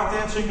første jeg gør, det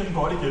er at tænke den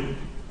godt igennem.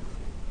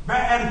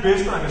 Hvad er det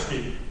bedste, der kan ske?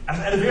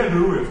 Altså er det ved at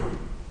løbe efter?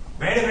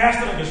 Hvad er det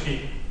værste, der kan ske?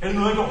 Er det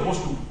noget, jeg kan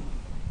overskue?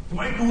 Det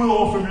må ikke gå ud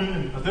over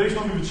familien, og det er ikke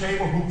sådan, at vi vil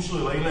tabe huset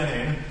eller et eller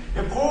andet.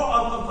 Jeg prøver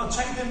at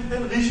tage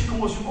den risiko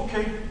og sige,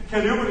 okay, kan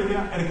jeg leve med det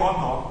her? Er det godt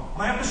nok? Og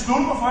når jeg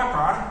beslutter mig for at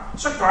gøre det,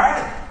 så gør jeg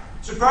det.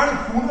 Så gør det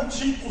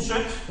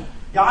 110%.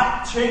 Jeg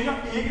tænker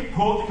ikke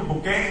på, at det kan gå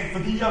galt,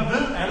 fordi jeg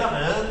ved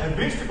allerede, at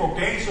hvis det går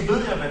galt, så ved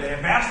jeg, hvad det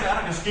værste er,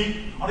 der kan ske.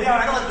 Og det har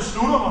jeg allerede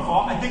besluttet mig for,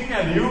 at det kan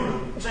jeg leve med.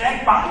 Så jeg er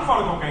ikke bange for, at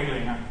det går galt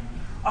længere.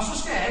 Og så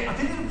skal jeg ikke, og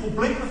det er det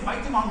problemet for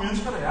rigtig mange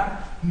mennesker, det er,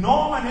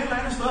 når man et eller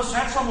andet sted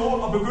sat sig mål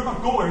og begynder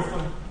at gå efter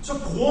det, så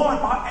bruger man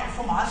bare alt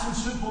for meget sin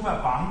tid på at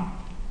være bange.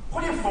 Prøv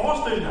lige at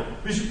forestille jer,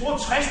 hvis I bruger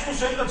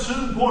 60% af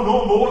tiden på at nå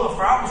målet, og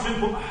 40%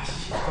 på,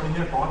 går det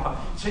her godt, og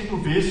tænk nu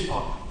hvis,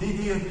 og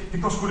det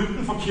går sgu lidt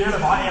den forkerte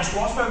vej, jeg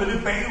skulle også være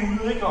lidt bagud,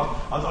 ikke?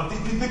 Og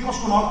det går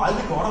sgu nok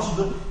aldrig godt, og så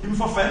videre. Jamen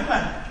for fanden,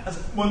 mand, altså,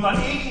 må der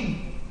er en,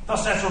 der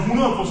satser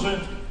 100%,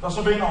 der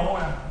så vinder over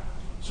jer?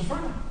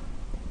 Selvfølgelig.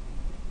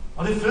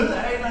 Og det fede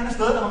er et eller andet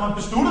sted, at når man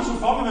beslutter sig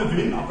for, at man vil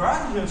vinde og gøre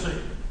de her ting,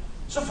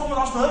 så får man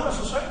også noget med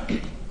sig selv.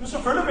 Men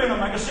selvfølgelig vinder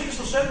man kan se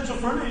sig selv, men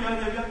selvfølgelig,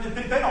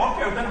 den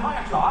opgave, den har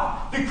jeg klaret.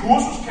 Det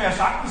kursus kan jeg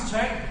sagtens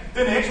tage.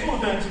 Den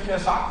ekstrauddannelse kan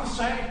jeg sagtens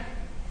tage.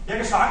 Jeg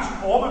kan sagtens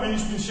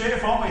overbevise min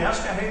chef om, at jeg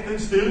skal have den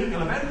stilling,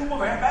 eller hvad det nu må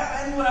være. Hvad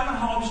det nu er, man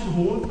har oppe i sit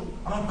hoved.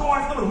 Og når man går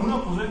efter det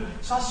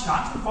 100%, så er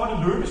chancen for, at det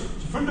lykkes.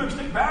 Selvfølgelig lykkes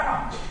det ikke hver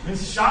gang, men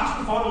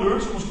chancen for, at det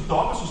lykkes er måske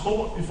dobbelt så stor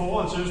i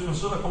forhold til, hvis man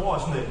sidder og går og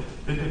sådan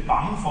lidt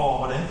bange for,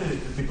 hvordan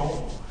det går.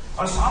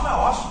 Og det samme er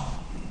også,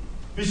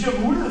 hvis I har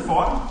mulighed for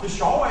det, det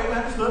sjove er et eller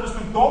andet sted, hvis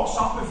man går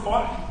sammen med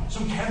folk,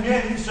 som kan mere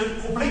end en selv.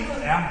 Problemet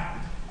er,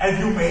 at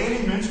vi er jo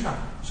malige mennesker.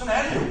 Sådan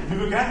er det jo. Vi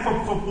vil gerne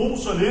forbruge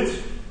så lidt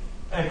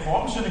af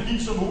kroppens energi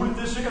som muligt.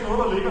 Det er sikkert noget,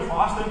 der ligger fra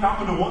os. Dengang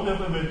man løb rundt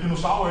efter med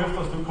dinosaurer efter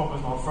os, det kom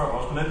man nok før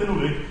også, men lad det nu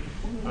ligge.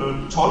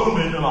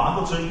 12-mænd eller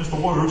andre ting med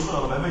store økser,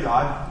 eller hvad ved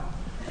jeg.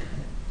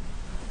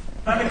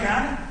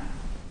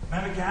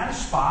 Man vil gerne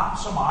spare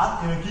så meget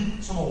energi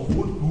som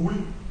overhovedet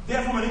muligt.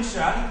 Derfor er man ikke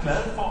særlig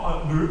glad for at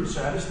løbe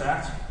særlig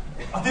stærkt.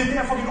 Og det er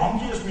derfor, vi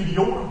omgiver os med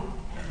idioter.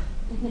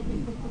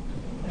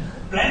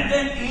 Blandt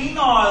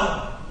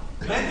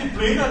de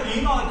blinde og de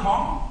enøjede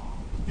konge.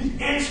 Vi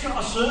elsker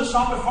at sidde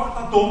sammen med folk,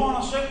 der er dummere end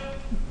os selv.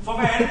 For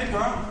hvad er det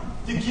gør?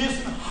 Det giver os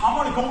en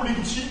hammerende god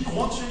legitim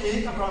grund til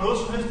ikke at gøre noget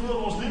som helst ud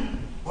af vores liv.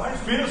 Hvor er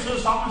det fedt at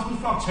sidde sammen med sådan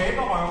en flok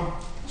taberrøve,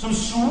 som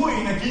suger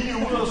energi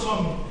ud og som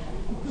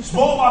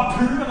små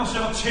vampyrer, der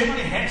sætter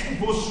tænderne i halsen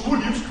på at suge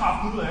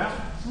livskraften ud af os.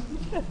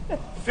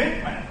 Fedt,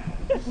 mand.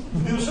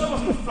 Når du sidder med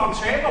sådan en flok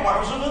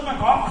taberrøve, så ved man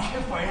godt, hvor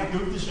kæft, hvor er jeg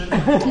dygtig selv.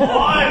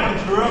 Øj, man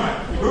kører, mand.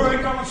 Hører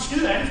ikke, gør man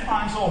skide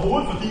anstrengelse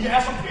overhovedet, fordi jeg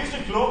er så pisse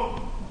klog.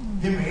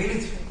 Det er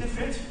maligt. Det er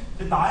fedt.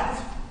 Det er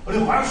dejligt. Og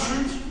det er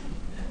røvsygt.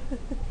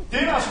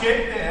 Det, der er sket,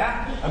 det er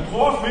at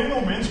prøve at finde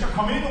nogle mennesker,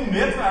 komme ind i nogle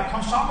netværk,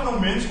 komme sammen med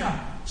nogle mennesker,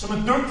 som er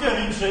dygtigere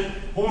end en selv,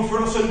 hvor man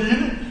føler sig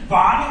lille,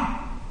 bange.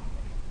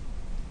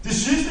 Det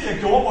sidste, jeg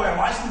gjorde, hvor jeg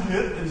var i sådan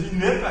et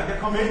netværk, jeg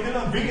kom ind i det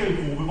der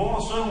VL-gruppe, hvor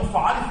der sidder nogle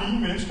farlige, fine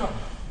mennesker,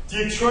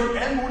 direktører i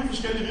alle mulige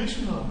forskellige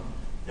virksomheder.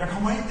 Jeg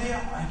kommer ind der,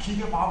 og jeg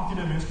kigger bare på de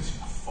der mennesker og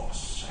siger, for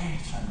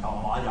satan, der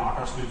var meget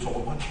jakker og slips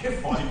over. Hvor kæft,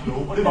 hvor er de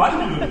kloge. Og det var det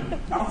vildt.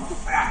 Der er nogle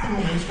færdige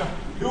nogle mennesker.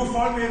 Det var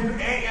folk med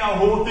MBA og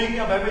HD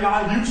og hvad ved jeg,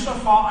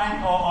 livserfaring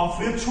og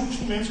flere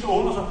tusind mennesker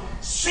under sig.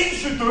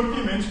 Sindssygt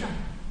dygtige mennesker.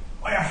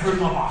 Og jeg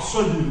følte mig bare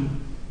så lille.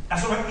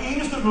 Altså hver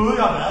eneste møde,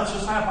 jeg har været til,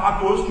 så har jeg bare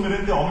gået sådan med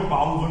den der om i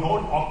baghovedet. Hvornår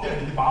det opdager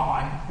det er bare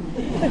mig.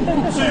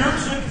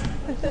 Seriøst set.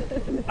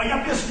 Og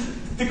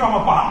det gør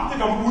mig bange, det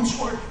gør mig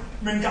utryg.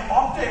 Men jeg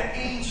opdager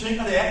én ting,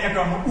 og det er, at jeg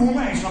gør mig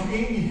umage som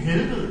en i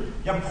helvede.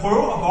 Jeg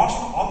prøver at vokse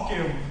med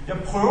opgaven. Jeg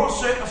prøver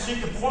selv at se,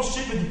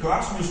 hvad de gør,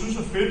 som jeg synes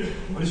er fedt.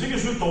 Og det er ikke,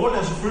 jeg synes er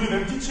dårligt, er selvfølgelig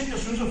hvem. De ting,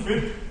 jeg synes er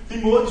fedt, de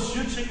måder, de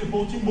siger tingene på,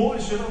 de måder,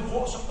 de sætter og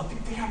bruger sig. Og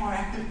det her bare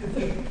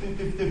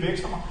det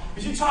vækster mig.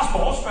 Hvis I tager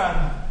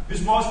sportsverdenen,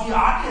 hvis Mos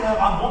Diaki havde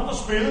rendt rundt og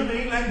spillet med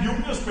en eller anden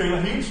juniorspiller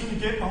hele tiden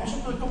igen, og hun så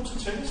blevet god til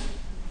tennis.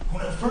 Hun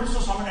havde følt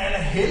sig som en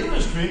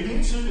allerhelvedes kvinde,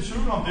 ingen tid i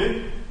tvivl om det.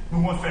 Men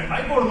hun fandt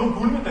ikke på nogen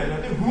guldmedaljer.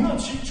 Det er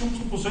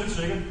 110.000%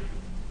 sikkert.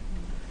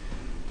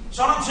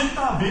 Så er der en ting,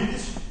 der er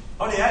vigtigt.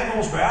 Og det er i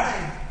vores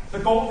hverdag. Der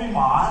går vi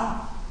meget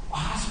og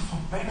har så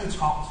forbandet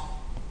travlt.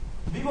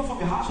 Ved I, hvorfor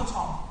vi har så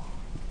travlt?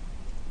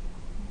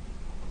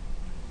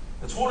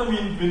 Jeg tror, det er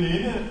min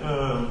veninde,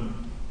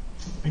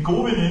 min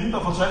gode veninde,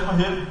 der fortalte mig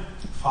her,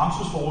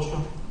 fremtidsforsker,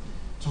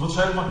 som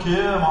fortalte mig,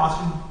 kære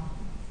Martin,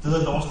 det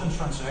hedder Lost in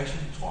Transaction.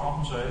 Jeg tror nok,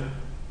 hun sagde det.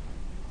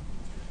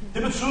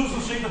 Det betyder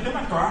så set, at det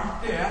man gør,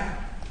 det er,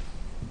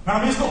 man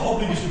har mistet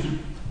overblik i sit liv.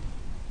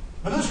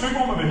 Man ved sgu ikke,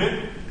 hvor man vil hen.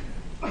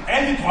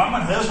 Alle de drømme,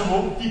 man havde som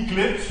ung, de er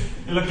glemt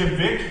eller gemt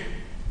væk.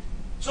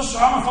 Så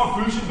sørger man for at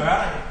fylde sin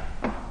hverdag.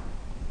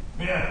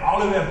 Med at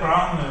aflevere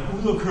børnene,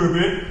 ud og købe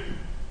ind.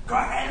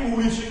 Gør alle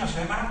mulige ting og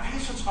sager. Man er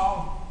pisse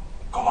travlt.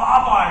 Går på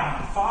arbejde,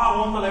 farer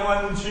rundt og laver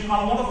alle mulige ting.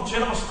 Render rundt og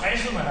fortæller, hvor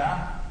stresset man er.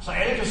 Så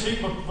alle kan se,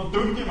 hvor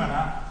dygtig man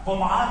er. Hvor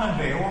meget man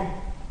laver.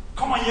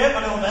 Kommer hjem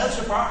og laver mad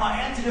til børn og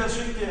alle de der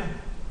ting der.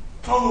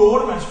 Klokken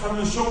 8, man skal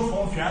falde søvn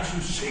foran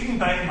fjernsyn. Sikke en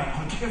dag, man.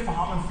 Hold kæft, hvor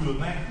har man fyret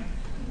den af.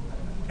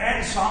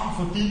 Alt sammen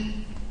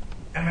fordi,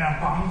 at man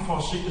er bange for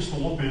at se det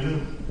store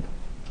billede.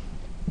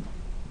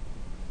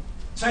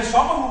 Tag i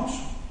sommerhus.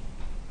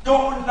 Gå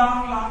en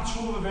lang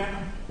tur ved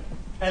vandet.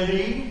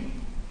 Alene.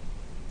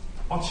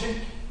 Og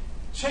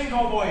tænk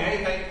over, hvor jeg er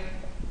i dag.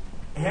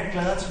 Er jeg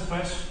glad og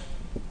tilfreds?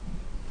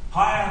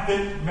 Har jeg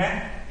den mand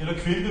eller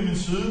kvinde ved min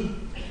side,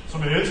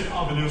 som jeg elsker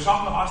og vil leve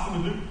sammen med resten af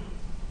mit liv?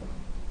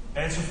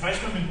 Er jeg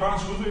tilfreds med min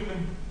børns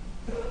udvikling?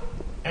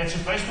 Er jeg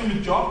tilfreds med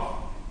mit job?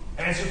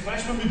 Er jeg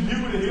tilfreds med mit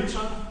liv i det hele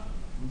taget?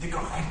 Det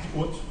gør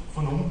rigtig ondt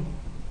for nogen.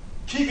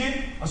 Kig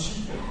ind og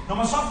sig, når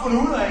man så har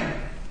fundet ud af,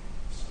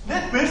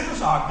 lidt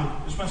businessagtigt,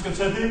 hvis man skal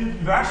tage det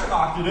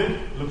iværksætteragtigt det,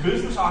 eller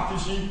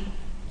businessagtigt sige,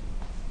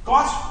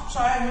 godt, så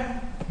er jeg her.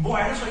 Hvor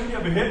er det så egentlig,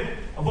 jeg vil hen?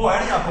 Og hvor er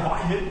det, jeg er på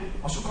vej hen?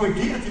 Og så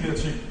korrigere de der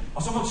ting.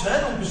 Og så få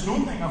taget nogle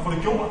beslutninger og få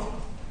det gjort.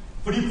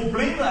 Fordi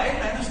problemet er et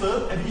eller andet sted,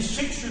 at vi er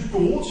sindssygt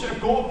gode til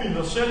at gå og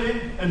bilde os selv ind,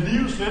 at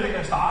livet slet ikke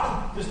er startet.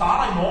 Det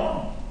starter i morgen.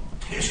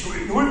 Det er sgu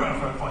ikke nu i hvert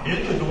fald. For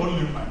helvede dårligt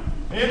liv, mand.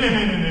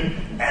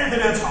 Nej. Alt det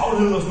der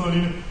travlhed og sådan noget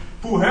lignende.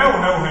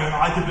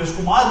 Nej, det bliver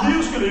sgu meget.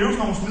 Livet skal leves,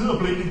 når man smider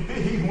blikket. Det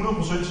er helt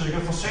 100%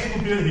 sikkert. For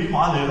sagen bliver det helt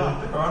meget lettere.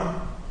 Det gør det.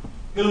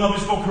 Eller når vi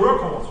får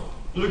kørekort.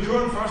 Eller vi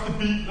kører den første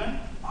bil.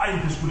 Nej,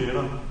 det er sgu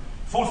lettere.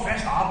 Får et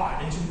fast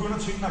arbejde, så begynder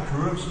tingene at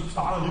køre, så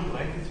starter livet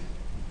rigtigt.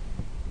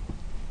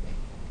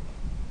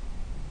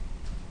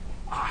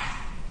 Ej,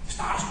 det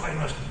starter sgu ikke,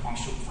 når jeg skal til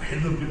pension. For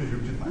helvede bliver det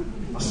hyggeligt, mand.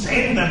 Og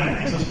satan da,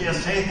 mand. Så skal jeg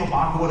satan for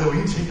bare gå og lave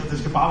ingenting, og det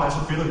skal bare være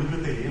så fedt og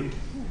hyggeligt det hele.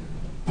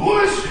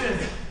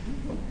 Bullshit!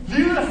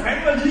 Livet er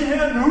fandme lige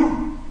her nu.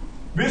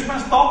 Hvis man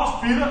står og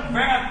spiller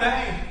hver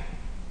dag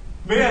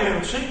med at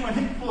lave ting, man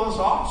ikke bryder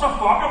sig om, så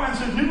fucker man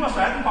sit liv og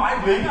satten bare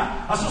ikke længere.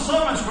 Og så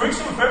sidder man sgu ikke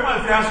som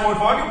 75-årig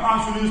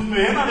folkepensionist med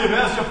hænderne i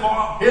vejret og siger, for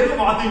helvede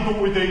var det en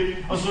god idé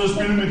at sidde og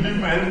spille mit liv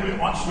med alle mulige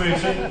åndssvage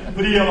ting,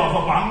 fordi jeg var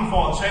for bange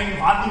for at tage en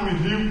retning i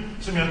mit liv,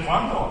 som jeg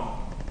drømte om.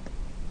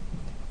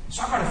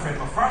 Så går det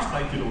fandme først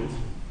rigtig ondt.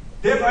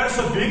 Derfor er det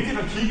så vigtigt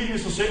at kigge ind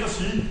i sig selv og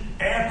sige,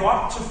 er jeg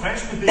godt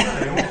tilfreds med det, jeg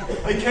laver?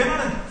 Og I kender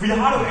det, for jeg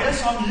har det jo alle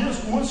sammen i os,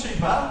 uanset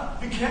hvad.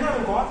 Vi kender det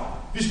jo godt.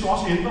 Vi skal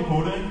også ændre på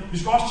det, ikke? Vi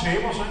skal også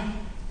tabe os, ikke?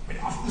 Men i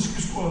aften skal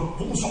vi sgu have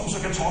brug sovs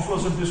og kartofler,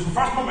 så det er sgu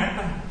først på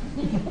mandag.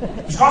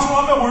 Vi skal også gå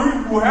op med at ryge,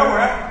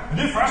 men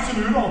det er først til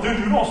nytår, det er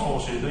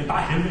nytårsforsæt, ikke? Der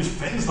er heldigvis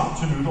fandens langt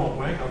til nytår,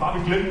 ikke? Og der har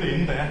vi glemt det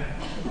inden da.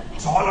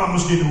 Så holder det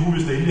måske en uge,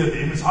 hvis det endelig er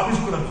det, men så har vi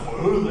sgu da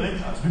prøvet, ikke?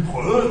 Altså, vi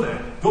prøvede det.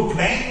 Det var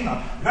planen, og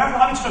i hvert fald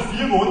har vi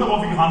 3-4 måneder, hvor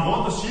vi kan rende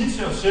rundt og sige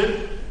til os selv,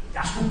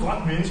 jeg er sgu et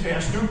godt menneske, jeg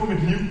er styr på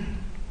mit liv.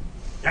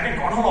 Jeg kan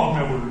godt holde op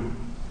med at ryge.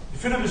 Det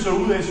finder vi så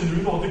ud af til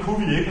nytår, det kunne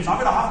vi ikke, men så har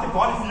vi da haft det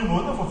godt i 4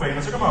 måneder for fanden,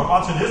 og så kan man jo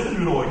bare til næste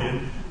nytår igen.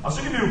 Og så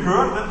kan vi jo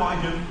køre den vej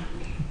igen.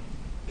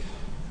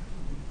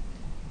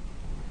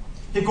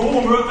 Det gode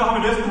humør, der har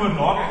vi næsten hørt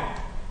nok af.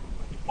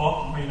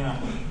 Mener jeg.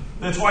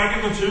 Det tror jeg ikke,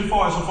 jeg kan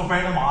tilføje så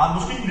forbandet meget.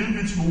 Måske en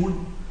lille smule.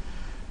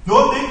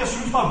 Noget af det, jeg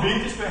synes, der er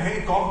vigtigst ved at have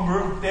et godt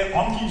humør, det er at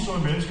omgive sig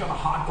med mennesker, der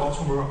har et godt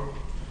humør.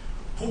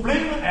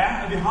 Problemet er,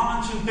 at vi har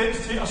en tendens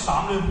til at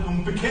samle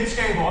nogle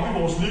bekendtskaber op i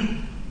vores liv.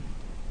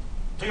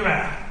 Det kan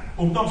være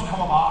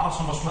ungdomskammerater,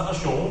 som var smadret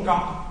sjove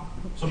engang,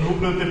 som nu er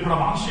blevet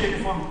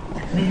departementschefer,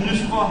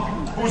 ministre,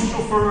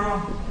 buschauffører,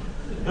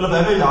 eller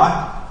hvad ved jeg.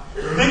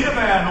 Det kan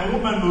være nogen,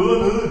 man møder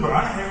nede i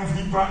børnehaven,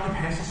 fordi børnene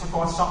passer så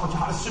godt sammen, og de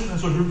har det simpelthen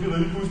så hyggeligt, og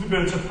lige pludselig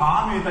bliver det til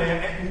parmiddag og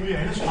alt muligt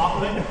andet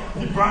skræmmende.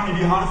 De børn,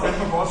 de har det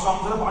fandme godt sammen,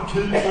 så er det bare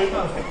kedeligt.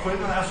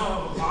 Forældrene er så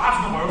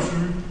rasende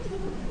røvsyge.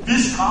 Vi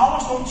skraver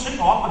sådan nogle ting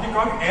op, og det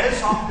gør vi alle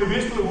sammen,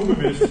 bevidst eller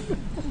ubevidst.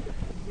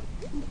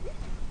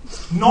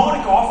 Når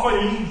det går op for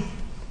en,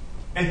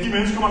 at de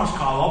mennesker, man har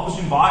skravet op på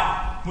sin vej,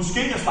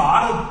 måske er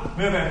startet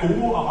med at være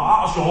gode og rare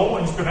og sjove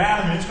og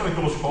inspirerende mennesker, der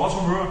gjorde sig godt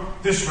humør,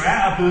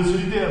 desværre er blevet til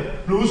de der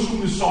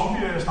blodsugende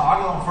zombier, jeg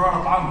snakkede om før,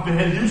 der bare vil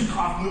have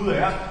livskraften ud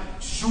af os,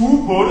 suge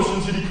på det,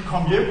 sådan, så de kan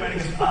komme hjem, og de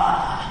kan sige,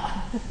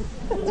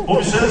 hvor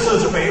vi selv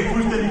sidder tilbage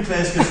fuldstændig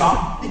klasket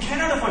sammen. I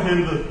kender det for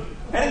helvede.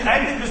 Er det ikke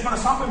rigtigt, hvis man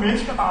er sammen med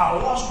mennesker, der har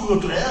overskud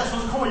og glade, og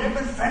så kommer hjem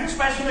med en fandens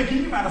masse energi,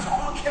 man er så,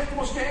 kæft, det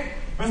måske.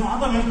 Hvis nogle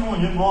andre mennesker kommer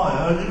hjem,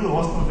 livet er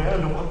også noget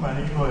værre lort, man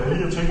ikke, når jeg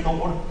lige har tænkt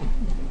over det.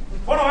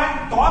 Prøv nu hvad,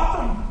 drop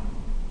dem.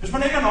 Hvis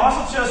man ikke er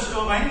nosset til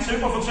at ringe til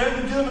dem og fortælle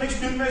dem, gider man ikke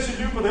spilde med sit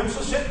liv på dem, så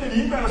send dem en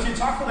e-mail og sig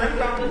tak for den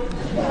gang.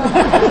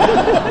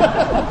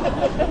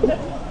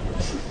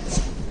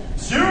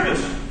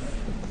 Serious.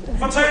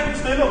 Fortæl dem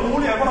stille og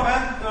roligt, ved du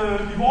hvad,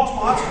 i vores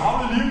meget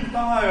travle liv,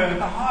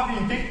 der har vi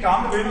en del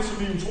gamle venner, som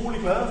vi er utrolig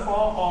glade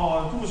for, og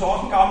du er så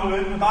også en gammel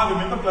ven, men der er vi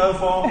mindre glade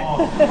for, og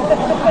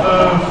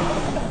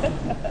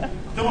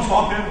det må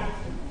stoppe her.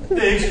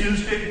 Det er ikke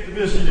skideskægt, det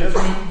vil jeg sige. Altså,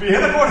 vi vil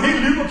hellere gå et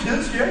helt liv på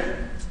kædeskægt.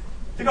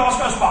 Det kan også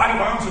være at sparke i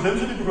røven til dem,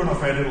 så de begynder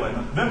at fatte et eller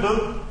andet. Hvem ved?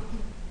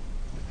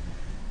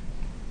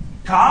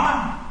 Karma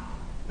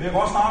vil jeg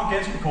godt snakke om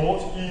ganske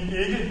kort i en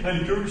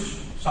ikke-religiøs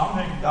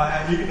sammenhæng. Jeg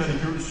er ikke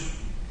religiøs.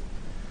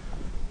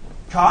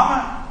 Karma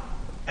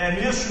er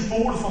mere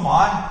symbolet for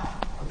mig,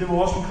 og det var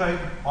også omkring,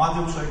 meget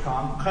det du sagde,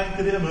 karma, omkring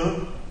det der med,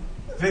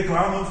 at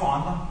gøre noget for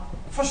andre.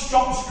 For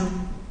sjov skyld.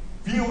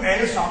 Vi er jo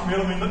alle sammen mere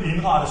eller mindre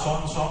indrettet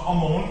sådan, så om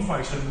morgenen for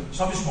eksempel, så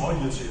er vi små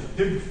irriteret.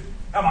 Det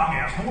er mange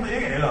af os. Nogle er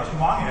ikke alle os, men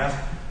mange af os.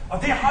 Og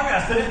det har vi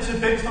altså den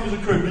tendens, når vi så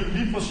kører bil,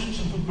 lige præcis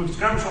som du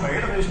beskrev som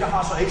Adams. Jeg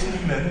har så ikke sådan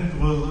en anden,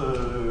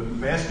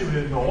 maske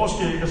med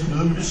overskæg og så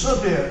videre, men vi sidder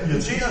og bliver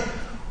irriteret.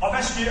 Og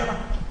hvad sker der?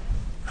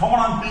 Kommer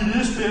der en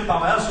bilist der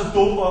har været så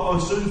dum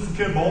og sidder i en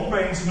forkert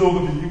vognbane, så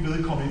lukker vi ikke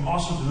vedkommende ind, og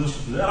så videre,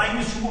 så videre. Er der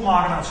ingen i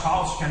supermarkedet, der er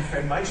travlt, så kan han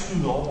fandme ikke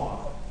skyde over.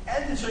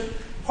 Alle de ting.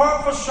 Prøv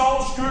for sjov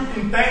skyld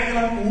en dag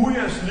eller en uge i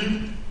jeres liv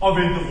og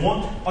vende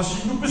rundt og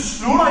sige, nu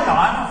beslutter jeg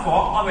mig for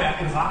at være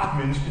et rart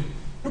menneske.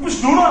 Nu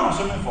beslutter jeg mig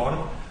simpelthen for det.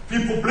 Fordi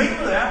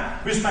problemet er,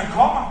 hvis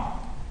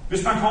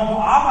man kommer på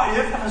arbejde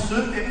efter at have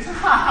siddet der,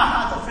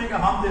 så fik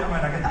jeg ham der, man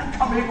han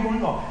kom ikke ud.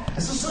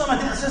 Og så sidder man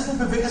der, og så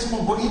sådan bevæger sig,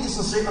 man går ind i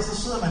sig selv, og så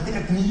sidder man der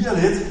og gnier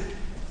lidt.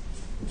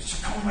 Så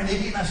kommer man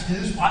ikke ind og er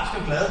skide sprænsk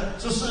og glad.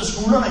 Så sidder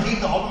skuldrene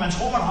helt oppe, og man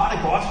tror, man har det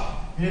godt.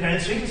 Men i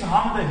realiteten, så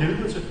har man det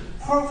helvede til.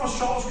 Prøv for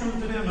sjov skyld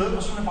det der med,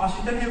 og så vil jeg bare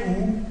sige, den her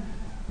uge,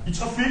 i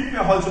trafikken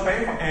bliver holdt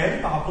tilbage for alle,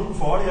 der har brug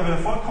for det. Jeg vil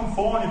have folk komme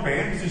foran i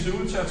banen, hvis de ser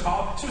ud til at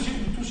travle. Så vil jeg sige,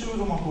 du ser ud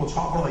som om du har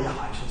travlt, og jeg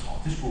har ikke så travlt.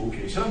 Det er sgu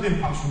okay. Selvom det er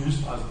en pensionist,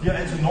 altså de har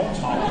altid enormt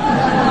travlt.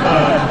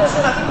 Så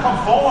lad dem komme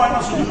foran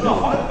og så videre,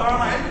 hold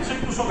døren og alle de ting,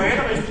 du så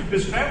valerist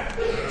beskrev.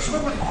 Så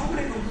vil man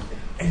opleve,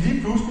 at lige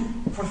pludselig,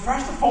 for det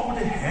første får man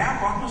det herre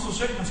godt med sig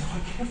selv. Man siger,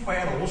 hold kæft, hvor er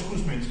jeg et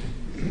overskudsmenneske.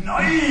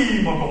 Nej,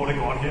 hvor går det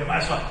godt her.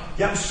 Altså,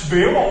 jeg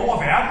svæver over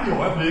verden i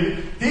øjeblikket.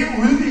 Det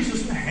udviser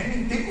sådan en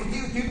handling. Det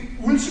er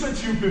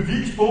ultimativt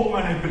bevis på, at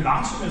man er i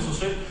balance med sig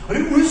selv. Og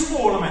det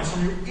udstråler man som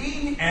jo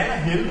egentlig aller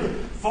helvede.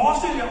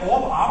 Forestil jer over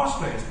på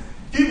arbejdspladsen.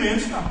 De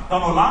mennesker, der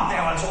når langt,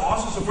 er altså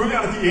også, selvfølgelig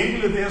er der de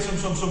enkelte der,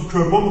 som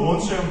kører på med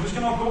rundsaven. Det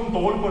skal nok gå dem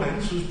dårligt på et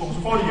andet tidspunkt.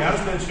 Så får de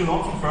hjerteslag til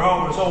op som 40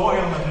 år, og så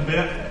overhælder man den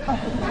der.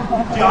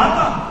 De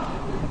andre,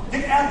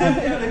 det er dem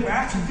der, læg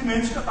mærke til. De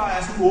mennesker, der er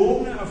sådan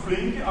åbne og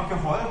flinke og kan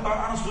holde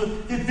døren og så videre.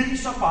 Det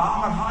viser bare,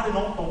 at man har et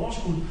enormt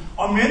overskud.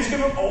 Og mennesker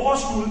med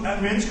overskud er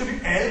mennesker, vi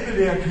alle vil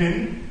lære at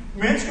kende.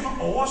 Mennesker med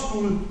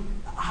overskud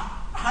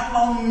har en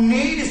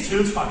magnetisk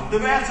tiltrækning. Det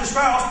er altså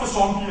svært også på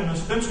zombierne,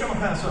 så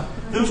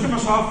dem skal man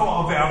sørge for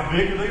at være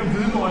væk. Jeg ved ikke om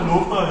viden, når jeg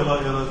lufter, eller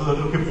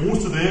det kan bruges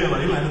til det, eller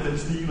et eller andet den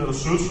stil, eller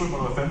sødsømmer,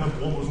 eller hvad fanden man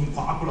bruger mod sådan en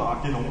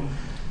Dracula-agtig nogen.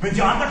 Men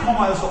de andre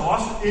kommer altså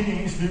også ind i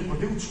ens liv, og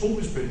det er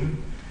utroligt spændende.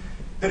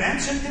 Den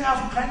anden ting, det er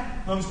altså omkring,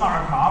 når vi snakker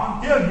karma,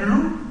 det er at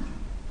lyve.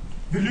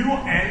 Vi lyver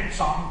alle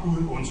sammen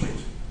uden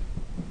undtagelse.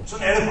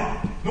 Sådan er det bare.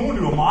 Nogle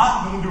lyver meget,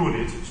 nogle lyver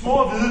lidt. Små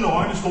hvide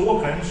løgne, store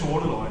grimme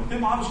sorte løgne. Det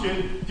er meget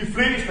forskelligt. De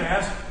fleste af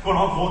os går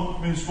nok rundt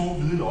med små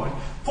hvide løgne.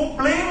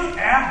 Problemet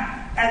er,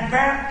 at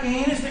hver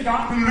eneste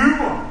gang vi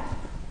lyver,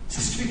 så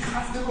skal vi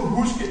kraftedeme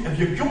huske, at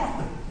vi har gjort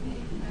det.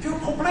 Det er jo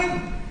et problem.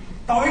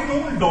 Der er jo ikke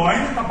nogen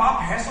løgne, der bare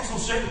passer sig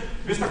selv.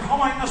 Hvis der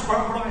kommer en, der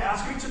spørger, hvor der er,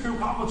 skal vi ikke til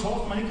biograf på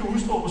torsdag, man ikke kan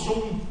udstå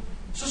personen.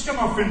 så skal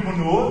man jo finde på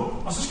noget,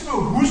 og så skal man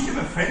jo huske,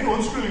 hvad fanden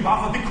undskyldning var,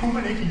 for det kunne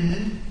man ikke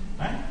lide.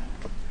 Ja?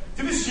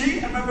 Det vil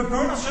sige, at man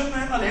begynder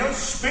simpelthen at lave et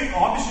spænd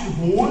op i sit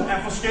hoved af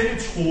forskellige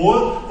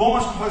tråde, hvor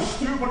man skal holde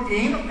styr på den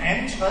ene, den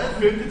anden, 3.,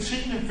 5., 10.,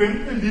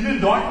 15. lille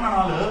løgn, man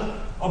har lavet.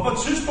 Og på et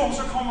tidspunkt,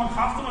 så kommer man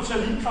kraftigt til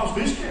at ligne Claus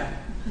Riskær.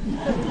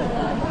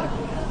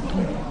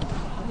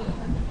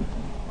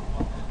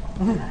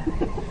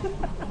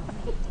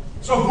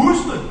 Så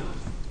husk det.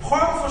 Prøv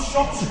for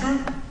sjov skyld.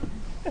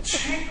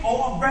 Tænk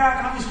over, hver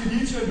gang I skal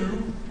lige til at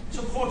lyve.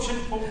 Så prøv at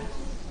tænke på,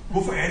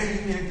 hvorfor er det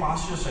egentlig, at jeg ikke bare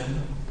siger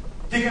sandhed?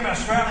 Det kan være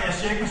svært, at jeg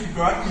siger ikke, at man skal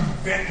gøre det i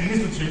hvert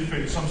eneste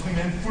tilfælde, som sådan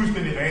en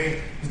fuldstændig regel.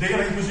 Hvis det ikke er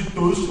der ikke pludselig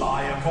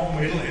dødsleje, jeg kommer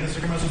med et eller andet, så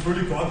kan man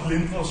selvfølgelig godt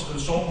lindre og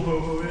sove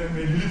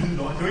med en lille hvid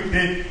løgn. Det er jo ikke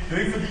det. Det er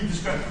jo ikke fordi, det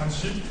skal være et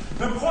princip.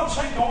 Men prøv at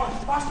tænke over det.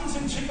 Bare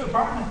sådan en ting med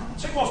børnene.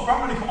 Tænk vores børn,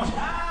 når de kommer og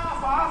siger,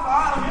 far,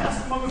 er der mere?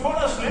 Må vi få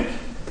noget slik?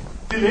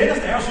 Det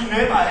letteste er jo at sige,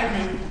 nej, der er ikke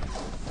mere.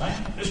 Nej,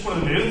 det er sgu da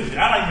det letteste. Det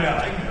er der ikke mere,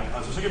 der er ikke mere.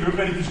 Altså, så kan vi jo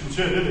ikke rigtig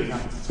diskutere det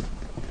længere.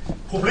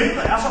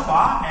 Problemet er så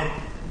bare, at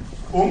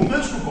unge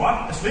ved sgu godt,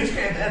 at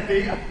slægtskabet er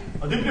der,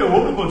 og det bliver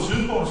åbnet på et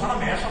tidspunkt, og så er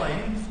der masser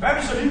derinde. Hvad har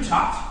vi så lige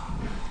tabt?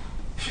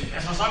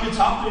 Altså, så har vi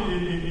tabt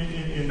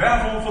en hver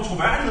form for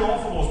troværdighed over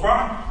for vores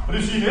børn, og det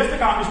vil sige, at næste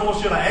gang, hvis vores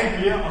siger, der er ikke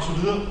mere, og så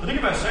videre, og det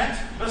kan være sandt,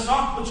 hvad så?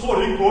 Så tror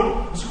det ikke på det,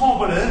 og så kommer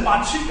balladen bare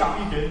 10 gange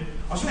igen.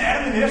 Og sådan er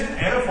det med næsten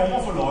alle former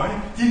for løgne.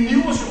 De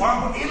niver sig røven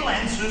på et eller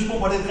andet tidspunkt,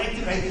 hvor det er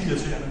rigtig, rigtig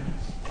irriterende.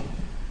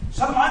 Så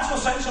er det meget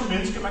interessant som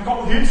menneske. Man går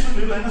hele tiden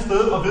et eller andet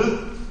sted og ved,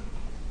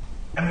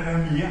 at man vil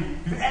have mere.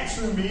 Vi vil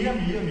altid have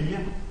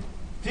mere.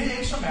 Det er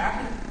ikke så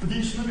mærkeligt, fordi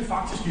sådan er vi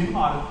faktisk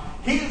indrettet.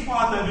 Helt fra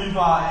da vi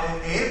var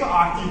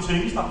abeagtige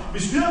tingester.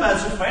 Hvis vi havde været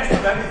tilfredse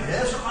med, hvad vi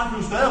havde, så rendte vi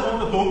jo stadig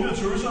rundt og dunkede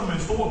tøser med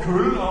en stor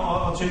kølle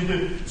og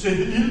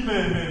tændte ild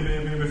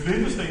med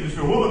flintesten, hvis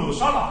vi overhovedet var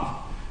noget så langt.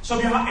 Så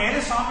vi har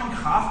alle sammen en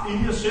kraft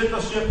inde i os selv,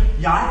 der siger,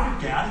 jeg vil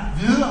gerne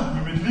videre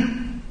med mit liv.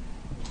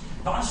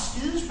 Der var en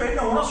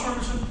skidespændende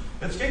undersøgelse.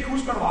 Jeg skal ikke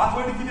huske, hvad det var. Det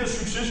var en af de der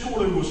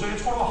successkoler i USA.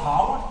 Jeg tror, det var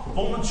Harvard,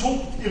 hvor man tog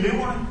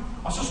eleverne,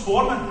 og så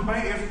spurgte man dem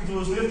bagefter,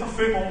 efter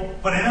 5 år,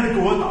 hvordan er det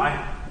gået dig?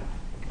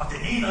 Og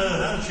den ene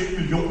havde tjent $1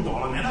 million,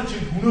 den anden havde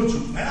tjent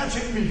 100.000, den anden havde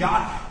tjent 1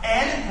 milliard.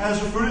 Alle havde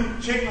selvfølgelig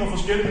tjent noget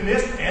forskelligt, men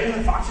næsten alle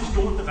havde faktisk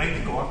gjort det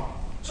rigtig godt.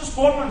 Så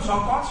spurgte man så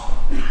godt,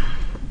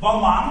 hvor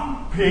mange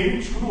penge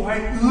skulle du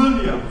have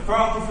yderligere,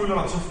 før du føler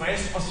dig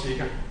tilfreds og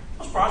sikker?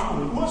 Og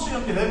spørgsmålet, uanset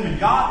om det havde 1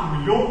 milliard, 1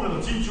 million eller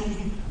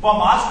 10.000, hvor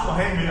meget skulle du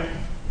have mere?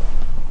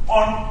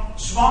 Og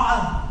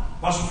svaret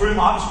var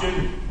selvfølgelig meget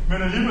forskelligt,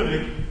 men alligevel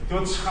ikke. Det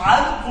var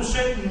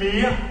 30%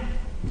 mere,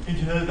 end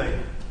de havde i dag.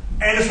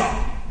 Alle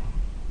sammen.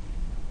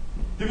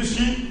 Det vil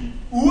sige,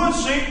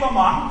 uanset hvor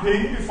mange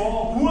penge vi får,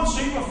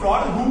 uanset hvor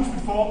flotte hus vi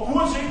får,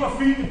 uanset hvor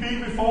fin en bil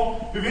vi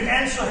får, vil vi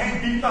altid have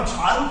en bil, der er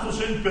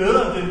 30%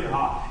 bedre end den vi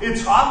har. Et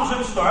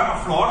 30% større og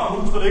flottere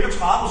hus, der ligger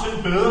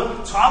 30% bedre,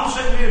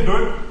 30% mere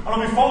løn. Og når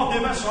vi får det,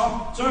 hvad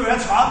så vil vi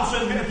have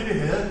 30% mere end det vi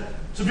havde.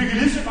 Så vi kan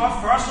lige så godt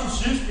først som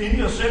sidst inde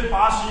i os selv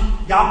bare sige,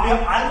 jeg bliver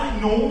aldrig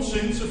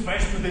nogensinde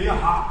tilfreds med det, jeg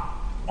har.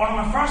 Og når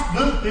man først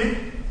ved det,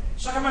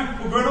 så kan man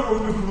begynde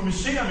at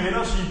økonomisere med det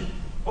og sige,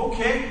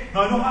 okay,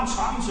 når jeg nu har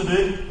trangen til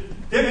det,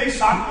 det er ikke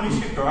sagt, at man ikke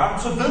skal gøre det,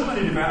 så ved man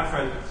det i hvert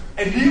fald.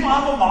 At lige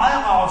meget hvor meget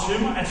jeg rager til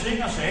mig af ting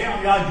og sager, om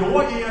jeg er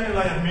jordæren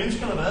eller jeg er et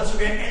menneske eller hvad, så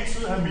vil jeg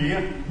altid have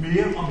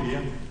mere og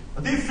mere. Og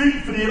det er fint,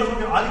 fordi ellers kan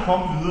vi aldrig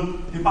komme videre.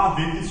 Det er bare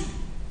vigtigt,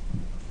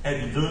 at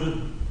vi ved det.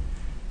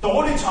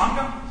 Dårlige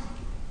tanker,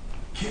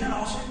 kender det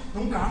også, ikke?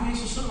 Nogle gange ikke,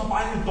 så sidder man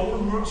bare i en dårlig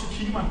humør, så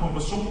kigger man på en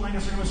person, ikke?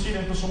 Og så kan man se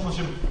den person og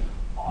siger,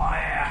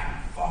 ja,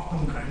 fuck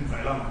nogle grimme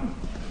briller, mand.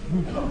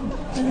 Eller,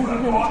 hun er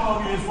godt nok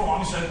i et for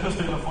mange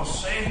saltpastiller for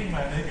satan,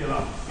 mand, ikke? Eller,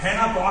 han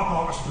er godt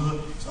nok, og så videre.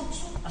 Så,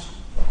 altså,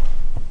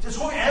 det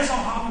tror jeg alle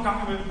sammen har en gang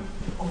imellem.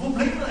 Og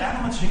problemet er,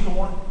 når man tænker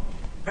over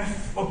det,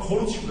 hvor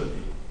produktivt er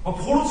det? Hvor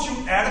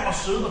produktivt er det at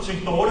sidde og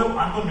tænke dårligt om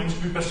andre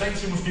mennesker, vi basalt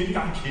set måske ikke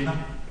engang kender?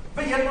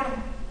 Hvad hjælper det?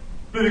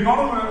 Bliver det godt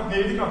humør?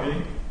 Nej, det gør vi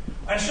ikke.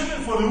 Og jeg har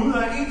simpelthen fået det ud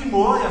af, en af de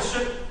måder, jeg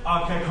selv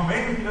kan komme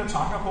af med de der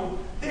tanker på,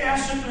 det er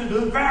simpelthen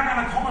ved, hver gang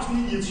der kommer sådan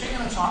en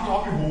irriterende tanke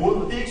op i hovedet,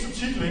 og det er ikke så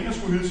tit længere,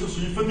 skulle hilse at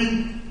sige, fordi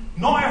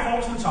når jeg får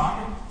sådan en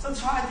tanke, så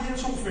tager jeg de her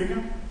 2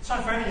 fingre, så er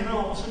jeg fat i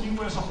indover, så lige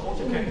må jeg så hårdt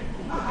jeg kan.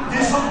 Det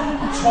er sådan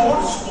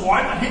tårligt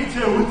sprøjter helt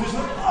herude, det er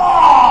sådan,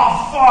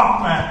 fuck,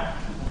 mand!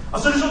 Og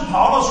så er det sådan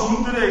Paulus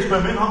hunde, det der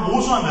eksperiment, han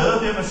russeren lavede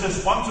det, at man sætter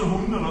strøm til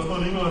hunden, eller sådan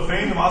noget lignende, hvad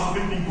fanden det var, så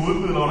fik de en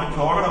godbid, eller en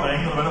klokke, der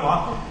ringede, eller hvad det var.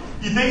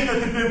 Ideen er,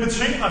 at det bliver en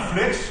betinget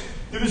refleks.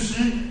 Det vil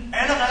sige,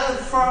 allerede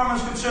før man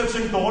skal til at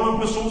tænke dårligt om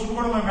en person, så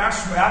begynder man at mærke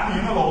smerten i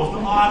inderlåret. Det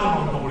er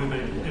nok en dårlig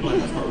dag.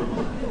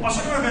 Og så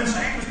kan man vende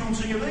sig af med sådan nogle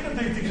ting. Jeg ved ikke, om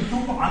det kan du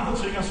på andre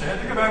ting og sager.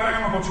 Det kan være, hver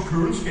gang man går til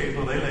køleskabet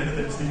eller et eller andet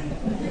den stil.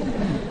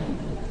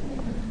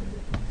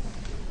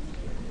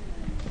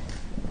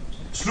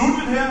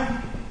 Slutligt her.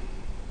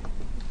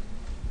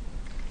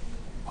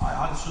 Jeg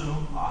har lidt tid nu.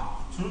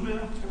 Slutligt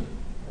her.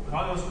 Jeg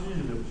har det også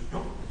lige lidt. Jo.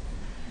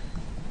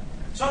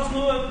 Så er det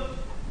sådan noget,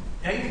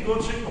 jeg har ikke gået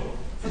og tænkt over.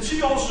 For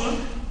 10 år siden,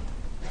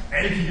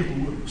 alle kigger på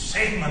uret.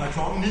 Satan, man er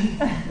klokken 9.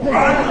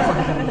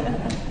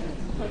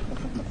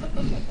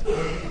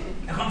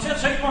 Jeg kom til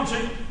at tænke på en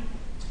ting.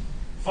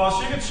 For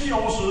cirka 10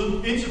 år siden,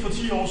 indtil for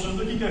 10 år siden,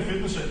 der gik jeg i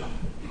fitnesscenter.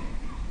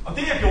 Og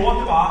det jeg gjorde,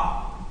 det var,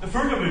 jeg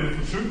følte, jeg blev lidt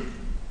for tyk.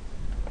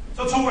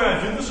 Så tog jeg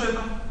i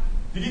fitnesscenter.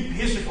 Det gik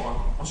pissegodt.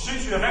 Og så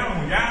synes jeg rev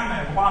nogle jern,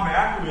 jeg kunne bare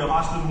mærke, at jeg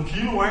rastede nogle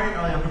kilo af,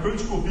 og jeg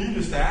begyndte at blive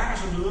lidt stærkere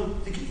og så videre.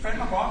 Det gik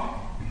fandme godt.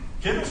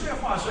 Kender sig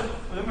fra jer selv,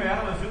 og dem af jer,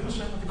 der har været i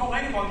fitnesscenter. Det går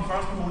rigtig godt den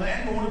første måned,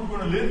 anden måned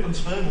begynder lidt, og den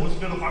tredje måned, så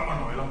bliver du røv og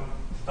nøgler.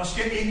 Der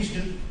sker ikke en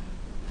skid.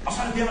 Og så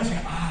er det der, man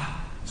tænker,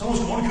 så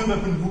måske rundt i købet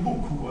være på en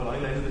Nubo-kur, eller et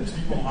eller andet, den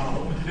stil, hvor man render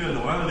rundt med de der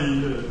løjerlige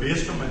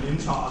væsker, man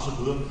indtager og så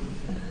videre.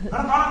 Man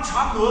har godt nok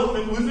tabt noget,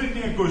 men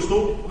udviklingen er gået i stå.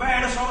 Og hvad er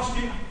det så, der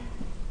sker?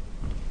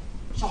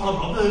 Så holder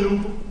man op med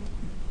Nubo.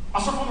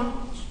 Og så får man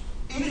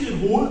ind i sit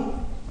hoved,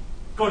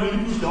 går det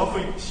lige pludselig op for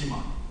en, siger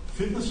mig,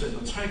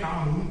 fitnesscenter 3 gange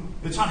om ugen.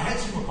 Det tager en halv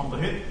time at komme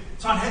derhen. Det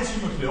tager en halv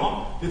time at klæde om.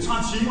 Det tager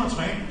en time at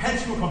træne. En halv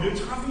time at komme hjem.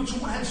 Det tager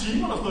 2,5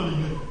 timer eller sådan noget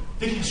lignende.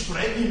 Det kan jeg sgu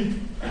da ikke i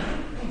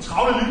mit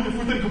travle liv. Det er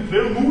fuldstændig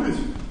komplet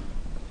umuligt.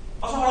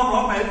 Og så holder man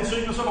op med alle de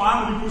ting, og så vejer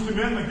man lige pludselig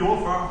mere, end man gjorde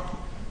før.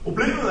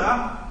 Problemet er,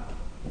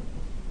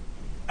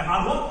 at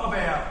rende rundt og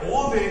være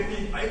overvægtig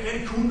og ikke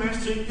rigtig kunne en masse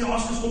ting, det er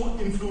også en stor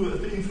influence.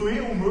 Det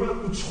influerer humøret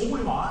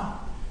utrolig meget.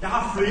 Jeg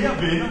har flere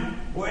venner,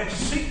 hvor jeg kan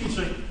se de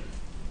ting.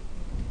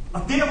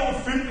 Og der, hvor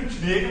filmen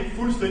knækker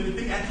fuldstændig,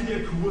 det er de der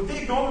kurer. Det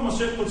gjorde med mig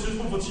selv på et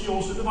tidspunkt for 10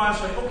 år siden. Det var, at jeg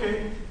sagde, okay,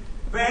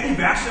 hvad er det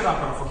iværksættere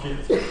gør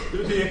forkert? Det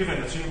er det, jeg kan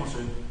relatere mig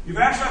selv.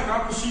 Iværksættere gør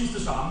præcis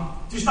det samme.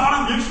 De starter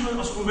en virksomhed,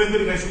 og så forventer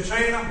de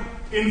resultater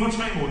inden for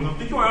 3 måneder.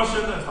 Det gjorde jeg også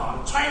selv, da jeg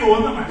startede. 3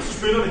 måneder, man, så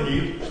spiller det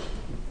hele.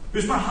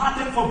 Hvis man har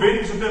den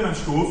forventning, så bliver man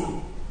skuffet.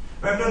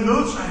 Man bliver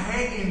nødt til at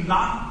have en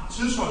lang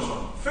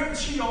tidshorisont.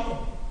 5-10 år.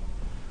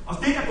 Og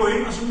det at gå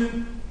ind og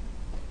simpelthen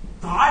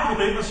dreje på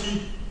den og sige,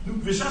 nu,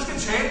 hvis jeg skal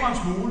tabe mig en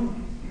smule,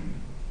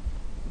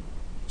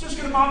 så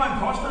skal det bare være en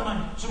kostændring,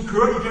 som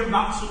kører igennem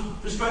lang tid.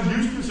 Det skal være en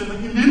livsstilsændring,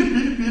 en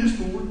lille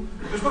smule.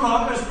 Hvis man holder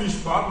op med at spise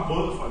smør på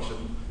brødet, for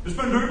eksempel. Hvis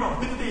man løber,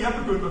 det er det, jeg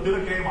begyndte, og det,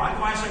 der gav mig. Det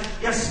var, jeg sagde,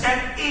 jeg skal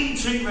én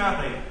ting hver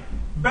dag.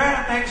 Hver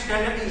dag skal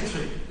jeg én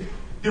ting.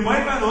 Det må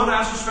ikke være noget, der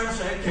er så svært,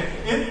 så jeg kan.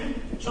 Enten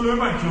så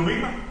løber jeg 1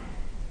 kilometer,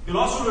 eller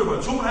også så løber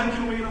jeg 2,5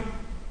 kilometer,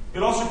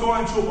 eller også så går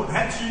jeg en tur på en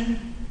halv time,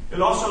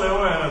 eller også så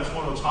laver jeg,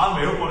 30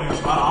 mavebøjninger,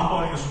 30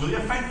 armbøjninger osv.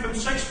 Jeg fandt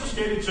 5-6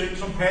 forskellige ting,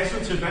 som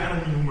passede til hver af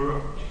mine humør.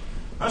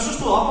 Når jeg så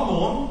stod op om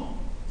morgenen,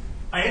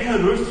 og jeg ikke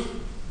havde lyst,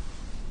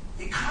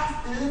 det er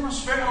kraftedeme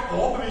svært at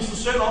overbevise sig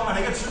selv om, at man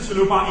ikke har tid til at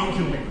løbe bare 1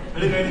 kilometer. Er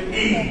det rigtigt?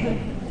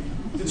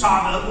 1. Det tager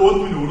 8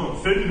 minutter,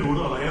 5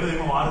 minutter, eller jeg ved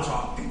ikke, hvor meget det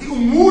tager. Det er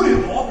umuligt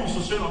at overbevise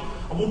sig selv om.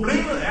 Og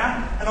problemet er,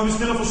 at når vi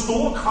stiller for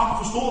store krav,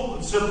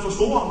 sætter for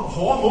store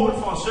hårde mål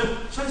for os selv,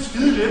 så er det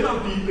skide lettere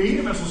at blive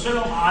enige med sig selv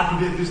om,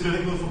 det er slet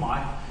ikke noget for mig.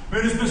 Men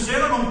hvis man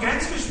sætter nogle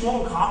ganske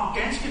små krav,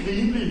 ganske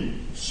rimelige,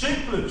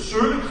 simple,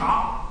 sølle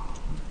krav,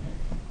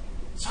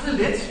 så er det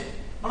let.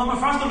 Og når man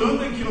først har løbet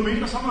den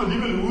kilometer, så er man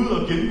alligevel ude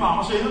og gennemvarme,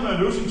 og så ender man at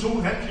løbe sin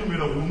 2,5 km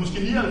rute, måske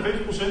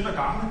 99% af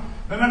gangene.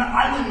 Men man har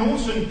aldrig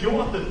nogensinde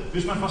gjort det,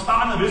 hvis man fra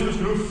starten af vidst, man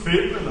skal løbe 5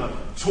 eller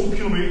 2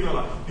 km,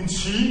 eller en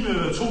time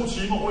eller 2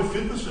 timer over i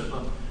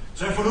fitnesscenteret. Så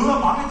jeg har fundet ud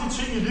af mange af de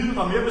ting i livet,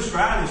 der er mere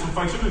besværlige, som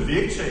for eksempel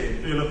vægttab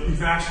eller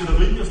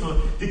iværksætteri og sådan noget.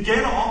 Det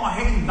gælder om at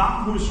have en lang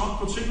horisont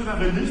på tingene, der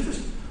er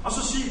realistisk. Og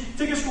så sige,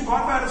 det kan sgu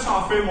godt være, at det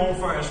tager 5 år,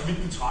 før jeg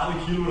svigter 30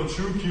 kilo eller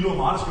 20 kilo,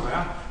 hvor meget det skal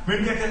være. Men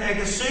jeg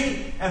kan se,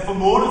 at for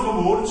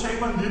måned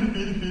taber en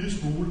lille bitte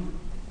smule.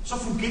 Så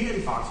fungerer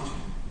det faktisk.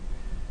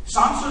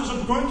 Samtidig så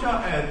begyndte jeg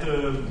at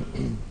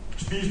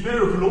spise mere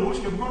økologisk.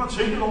 Jeg begyndte at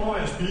tænke over,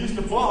 hvad jeg spiste.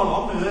 Jeg prøvede at holde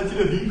op med de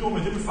der vingummi,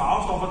 det med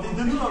farvestoffer.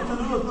 Det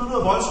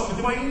lyder voldsomt, men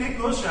det var egentlig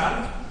ikke noget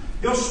særligt.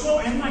 Det var små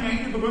ændringer, jeg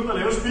egentlig begyndte at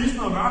lave. Spise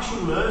noget mørk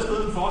chokolade i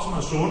stedet for, som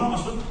er sundere. Og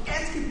sådan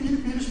ganske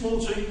bitte små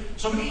ting,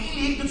 som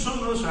egentlig ikke betød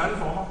noget særligt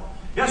for mig.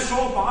 Jeg så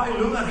bare i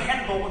løbet af et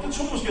halvt år, det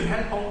tog måske et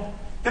halvt år,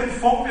 den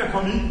form, jeg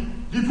kom i.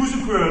 Lige pludselig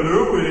kunne jeg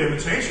løbe i et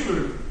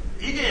etageløb.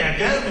 Ikke at jeg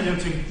gad, men jeg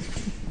tænkte,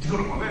 det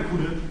kunne da godt være, jeg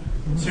kunne det.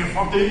 Så jeg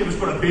fuck det, jeg vil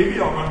sgu da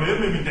babyjogger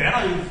med min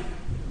datter i.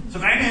 Så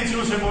ringede jeg til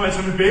mig og sagde, må jeg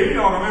tage min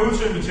babyjogger med ud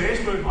til en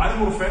etageløb? Nej, det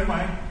må du fandme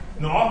ikke.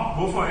 Nå,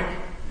 hvorfor ikke?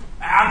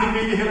 Ja, det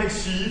vil jeg heller ikke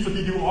sige, fordi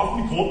det er jo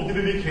offentlig gruppe, det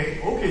vil vi ikke have.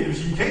 Okay, det vil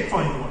sige, I kan ikke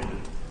forhindre mig i det.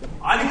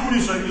 Ej, det kunne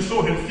de så ikke, det så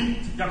helt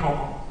fint, jeg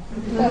kommer.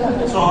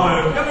 Så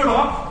jeg mødte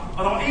op,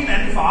 og der var en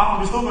anden far, og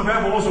vi stod med hver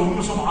vores unge,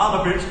 og så meget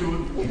rebelske ud.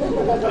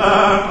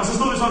 Og så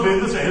stod vi så og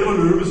ventede til alle var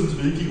løbet, så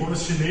vi gik rundt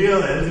og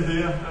generede alle de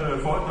der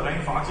folk, der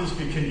rent faktisk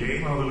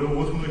kenianere, der løb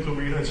 800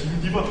 km i timen.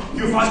 De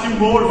var faktisk i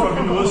mål, før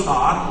vi nåede at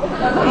starte.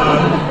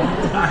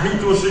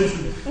 Det var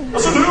sindssygt. Og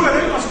så løb jeg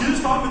den og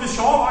skidestolt, men det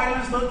sjove var et eller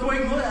andet sted. Det var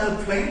ikke noget, jeg havde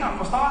planlagt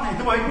fra starten af.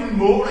 Det var ikke min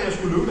mål, at jeg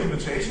skulle løbe en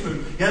etageløb.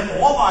 Jeg havde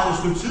overvejet et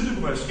stykke tid, det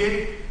kunne være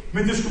skægt.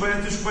 Men det skulle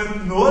være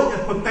noget,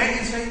 jeg på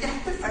dagen sagde, ja,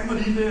 det fandt mig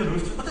lige det, jeg havde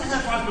lyst til. Og det havde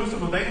jeg faktisk lyst til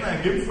på dagen, da jeg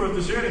gennemførte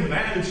det sikkert i en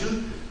rigtig tid.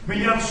 Men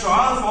jeg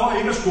sørgede for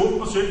ikke at skubbe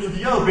mig selv, fordi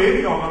jeg havde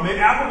babyjogger med.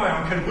 Ergo var jeg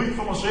en kategori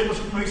for mig selv, og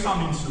så kunne jeg ikke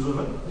samle mine sider,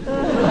 vel?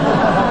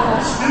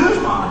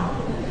 Skidesmart.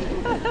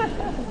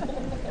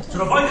 Så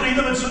når folk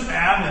griner med tid,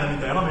 min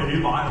datter med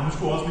hele vejen, og hun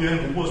skulle også lige have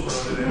en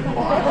rugbrødsbrød det der på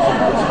vejen.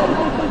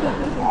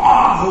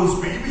 Carlos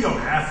baby, og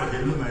ja, for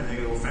helvede, mand, det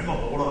var fandme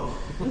hårdt, og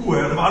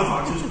det var det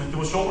faktisk, men det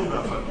var sjovt i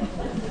hvert fald.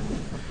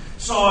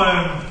 Så,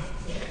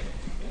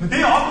 men det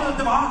jeg oplevede,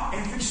 det var, at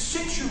jeg fik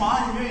sindssygt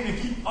meget mere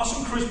energi, også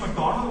som Chris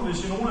McDonald, hvis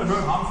I nogen har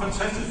hørt ham,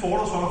 fantastisk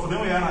foredragsholder, for det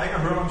var jeg, der ikke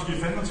har hørt om, skal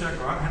I fandme til at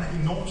gøre, han er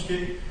enormt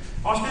skæg.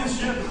 Også det, han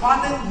siger, bare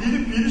den lille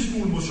bitte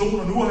smule motion,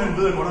 og nu har han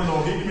ved jeg godt, at han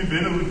lover ikke mine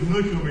venner ud i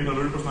 100 km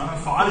løb, og sådan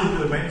en farlig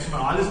mand, som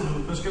man aldrig smider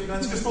ud.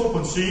 Man skal stå på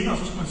en scene, og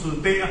så skal man sidde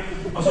der,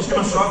 og så skal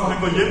man sørge for, at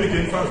han går hjem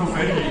igen, før han får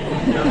fat i det.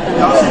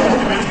 Jeg har også set, at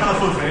de mennesker, der har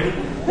fået fat i.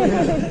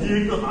 De er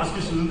ikke blevet raske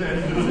siden, det er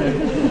de lidt.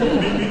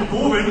 Min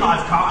gode ven,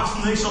 Leif Carlsen,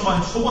 ikke, som var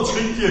en stor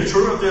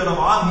trickdirektør der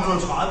vejede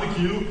 130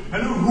 kilo. Han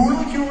løb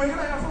 100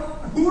 kilometer, jeg har fået.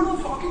 100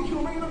 fucking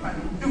kilometer, mand.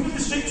 Det var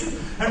virkelig sindssygt.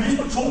 Han viste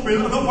mig 2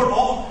 billeder, det var på et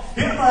år.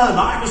 Her der havde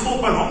Leif med stor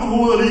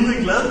ballonhoved og lignede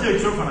en glad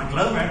direktør, for han er en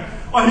glad mand.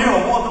 Og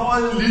herover der var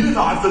en lille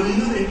Leif, der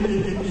lignede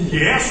en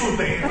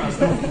jægersoldat. Altså,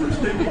 det var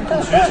fuldstændig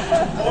grotesk.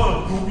 Prøv at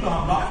google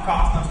ham, Leif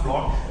Carlsen, hans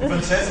blog.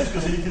 Fantastisk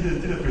at se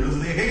det der billede.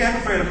 Så jeg kan ikke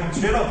anbefale at komme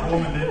tættere på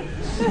med det.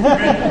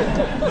 Men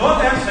noget af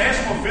det, han sagde,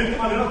 som var fedt, det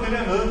var netop det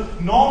der med,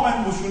 når man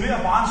motionerer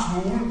bare en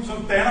smule, så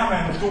danner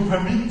man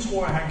dopamin,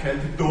 tror jeg, han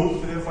kaldte det dope.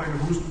 Det er derfor, jeg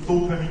kan huske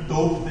dopamin,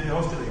 dope. Det er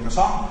også det, der hænger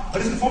sammen. Og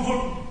det skal få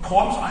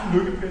kroppens egen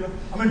lykkepiller.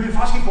 Og man bliver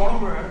faktisk ikke godt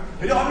at gøre det.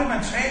 Det er også, at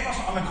man taber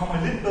sig, og man kommer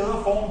i lidt bedre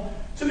form.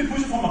 Så lige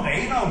pludselig får man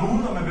renere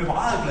hud, og man bliver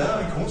meget glad, og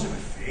min kone siger,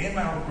 hvad fanden,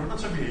 man har begyndt at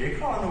tage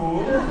Viagra eller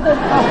noget.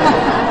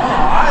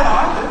 Nej,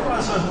 det var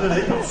altså det er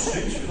ikke noget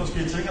sindssygt, der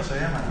skete ting og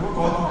sager, man. Det var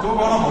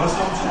godt og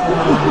voldsomt.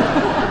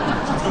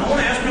 Så hvis nogen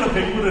af jer spiller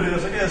penge på det der,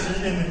 så kan jeg sige,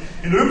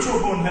 en løbetur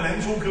på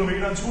 1,5-2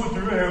 kilometer, en tur i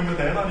dyrehaven med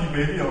datteren i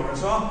babyjob,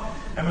 så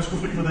er man sgu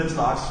fri for den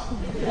slags.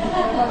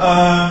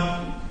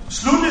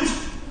 Slutligt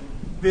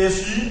vil jeg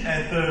sige,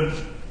 at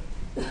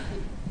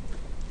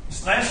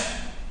stress,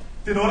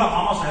 det er noget, der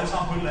rammer os alle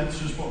sammen på et eller andet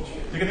tidspunkt.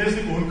 Det kan næsten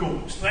ikke undgå.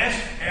 Stress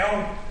er jo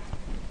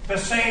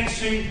basalt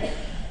set,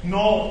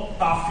 når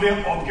der er flere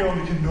opgaver,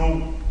 vi kan nå.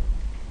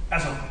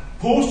 Altså,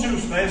 positiv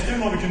stress, det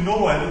er når vi kan nå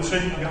alle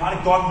ting, og vi har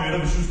det godt med det,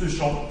 og vi synes, det er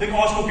sjovt. Det kan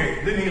også gå galt.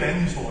 Det er en helt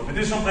anden historie, men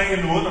det er som regel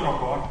noget, der går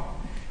godt.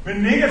 Men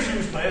negativ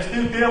stress, det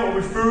er der, hvor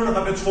vi føler,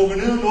 der bliver trukket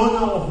ned noget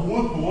ned over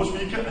hovedet på os, vi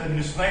ikke kan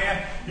administrere.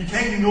 Vi kan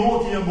ikke nå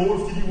de her mål,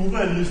 fordi de er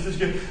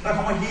urealistiske. Der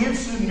kommer hele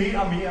tiden mere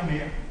og mere og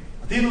mere.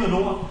 Og det er noget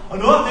lort. Og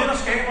noget af det, der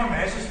skaber en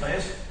masse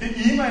stress, det er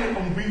e-mail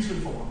og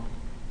mobiltelefoner.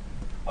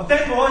 Og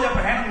den måde, jeg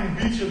behandler min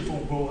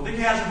mobiltelefon på, og det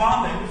kan jeg altså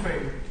varmt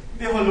anbefale,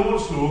 det er at holde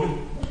lortet slukket.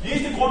 Den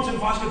eneste grund til, at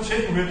den faktisk er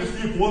tæt på det er,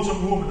 fordi jeg bruger den som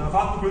ur, men den er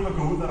faktisk begyndt at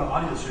gå ud, hvad der er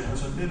ret irriterende.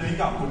 Så det er den ikke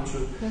engang god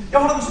til. Jeg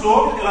holder den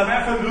slukket, eller i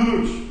hvert fald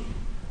lydløs.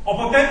 Og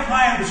på den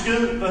har jeg en besked,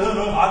 der hedder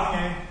noget i retning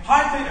af: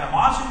 hej, det er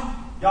Martin.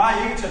 Jeg er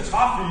ikke til at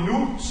træffe lige nu.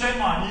 Send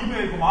mig en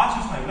e-mail på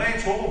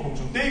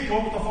martin@tober.dk,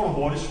 der får du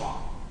hurtigt svar.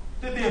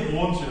 Det er det, jeg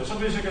bruger den til. Og så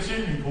hvis jeg kan se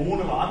min kone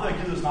eller andre, jeg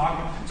gider snakke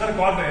med, så er det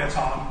godt, at jeg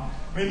tager den.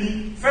 Men i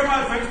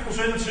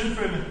 95% af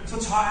tilfældene, så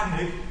tager jeg den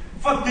ikke.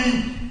 Fordi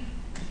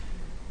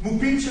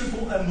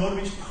mobiltelefon er noget af det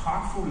mest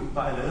pragtfulde,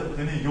 der er lavet på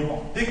denne jord.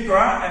 Det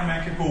gør, at man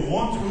kan gå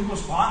rundt ude på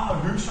stranden og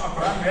hygge sig og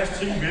gøre en masse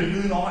ting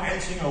velviden om, at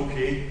alting er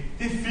okay.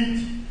 Det er fint.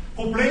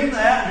 Problemet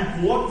er, at vi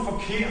bruger den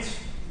forkert.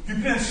 Vi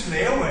bliver en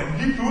slave af den.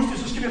 Lige pludselig,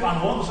 så skal vi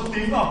rende rundt, og så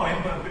dimler og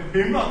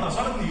bimler den, og så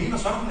er det den ene, og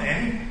så er det den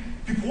anden.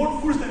 Vi bruger den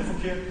fuldstændig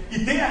forkert. I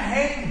det at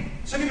have den,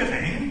 så kan vi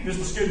ringe, hvis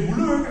der sker en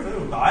ulykke. Det er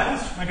jo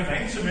dejligt. Man kan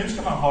ringe til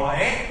mennesker, man holder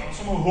af, og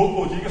så må vi håbe på,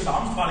 at de ikke har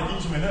samme strategi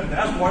som ender i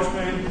deres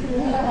voicemail.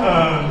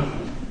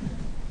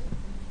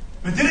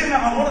 Men det der med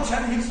at rende rundt og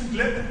tage den hele tiden,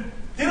 glem det.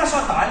 Det, der så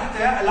er dejligt,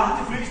 det er, at langt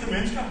de fleste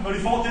mennesker, når de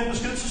får den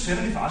besked, så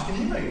sender de faktisk en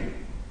e-mail.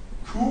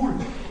 Cool.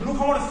 Men nu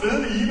kommer det fede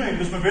med e-mail,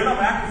 hvis man vel og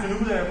mærke kan finde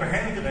ud af at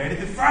behandle det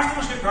rigtigt. Det første,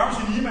 man skal gøre med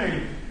sin e-mail,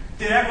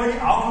 det er at gå ind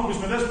i Outlook,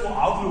 hvis man ellers bruger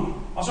Outlook,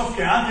 og så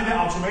fjerne det der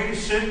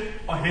automatisk send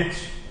og hent.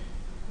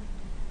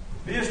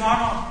 Det jeg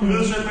snakker om, vi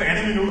ved selv hver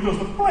anden minut, og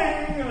så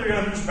bling, eller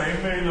en ny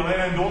spam-mail,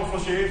 eller en lort fra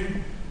chefen.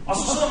 Og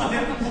så sidder man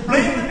der.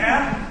 Problemet er,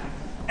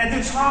 at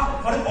det tager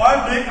fra det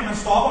øjeblik, at man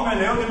stopper med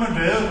at lave det, man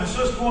lavede. Man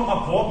sidder og skriver en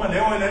rapport, man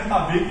laver et eller andet, der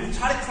er vigtigt. Det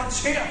tager et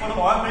kvarter fra det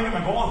øjeblik, at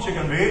man går og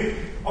tjekker en mail,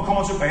 og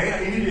kommer tilbage og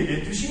ind i det igen.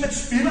 Det vil sige, at man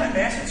spilder en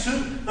masse tid,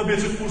 der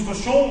bliver til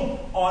frustration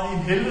og en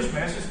helvedes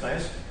masse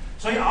stress.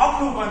 Så i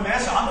Outlook og en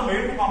masse andre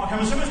mailprogrammer kan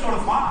man simpelthen slå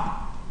det fra.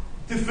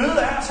 Det fede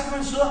er, at så kan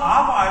man sidde og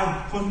arbejde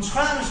på den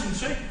træde med sine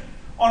ting.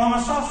 Og når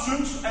man så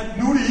synes, at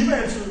nu er det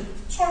e-mail-tid,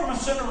 så trykker man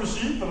sender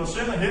receipt, eller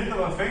sender hent,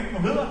 eller hvad fanden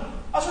man hedder.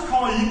 Og så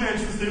kommer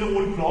e-mailsen stille og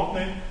roligt klokken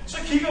ind. Så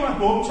kigger man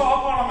på dem, så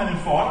opretter man en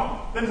folder.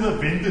 Den hedder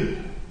vente.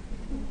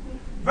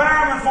 Hver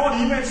gang man får en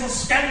e-mail, så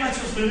skal man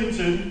tage stilling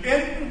til den.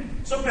 Enten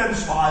så bliver den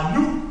svaret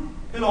nu,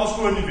 eller også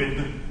går den i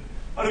vente.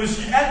 Og det vil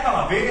sige, at alt, der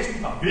er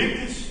væsentligt, der er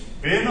vigtigt,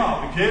 venner og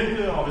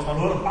bekendte, og hvis der er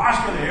noget, der bare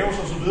skal laves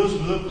osv.,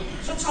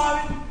 så tager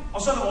vi den, og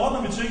så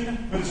ordner vi tingene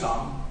med det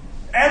samme.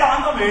 Alle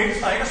andre mails,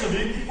 der ikke er så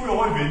vigtige, går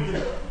over i vente.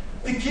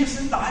 Det giver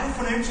sådan en dejlig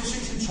fornemmelse at se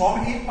sin tomme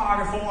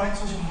indbakke foran,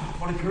 så siger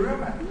hvor det kører,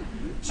 mand.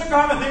 Så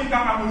gør man det en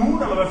gang om ugen,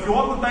 eller hver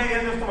 14. dag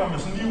efter, hvad man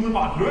sådan lige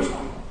umiddelbart lyster.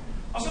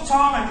 Og så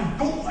tager man en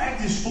god,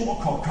 rigtig stor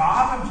kop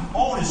kaffe,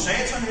 ordentlig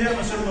satan her,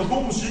 man sætter noget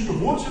god musik på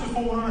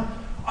hovedtelefonerne,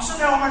 Og så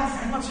laver man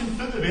fandme til en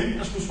fed event,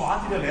 der skulle svare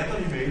de der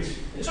latterlige mails.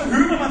 Så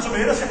hygger man sig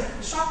med det og siger,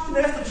 så de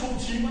næste 2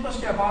 timer, der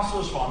skal jeg bare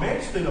sidde og svare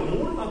mails stille og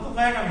roligt, og så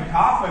drikker jeg min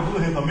kaffe, og jeg går ud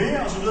og henter mere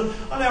osv.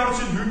 Og laver det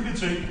til en hyggelig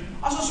ting.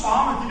 Og så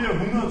svarer man de der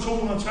 100,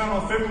 200,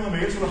 300, 500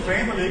 mails, eller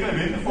fan, der ligger i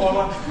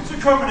ventefolder. Så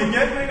kører man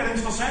igennem, ikke? Og det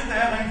interessante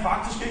er rent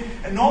faktisk, ikke?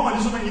 At når man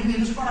ligesom er inde i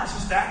det, så går det altså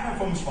stærkt med at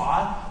få dem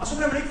svaret. Og så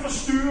bliver man ikke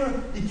forstyrret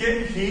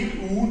igennem hele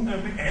ugen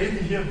med alle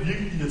de her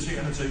virkelig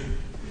irriterende ting.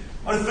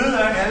 Og det fede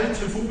er, at alle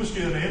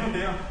telefonbeskederne ender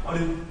der, og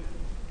det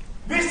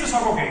hvis det så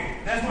går galt,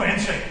 lad os nu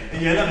antage,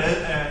 at I allerede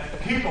er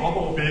helt op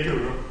over begge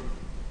ører.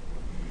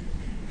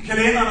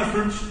 Kalenderen er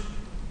fyldt.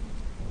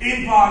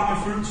 Indbakken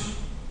er fyldt.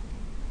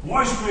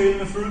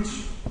 Voicemailen er fyldt.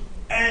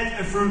 Alt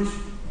er fyldt.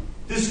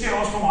 Det sker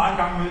også for mig en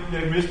gang med,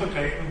 at jeg mister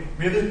grebet.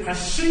 Men jeg ved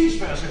præcis,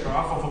 hvad jeg skal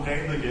gøre for at få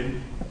grebet igen.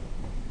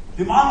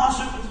 Det er meget, meget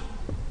simpelt.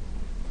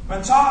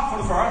 Man tager for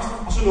det første,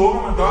 og så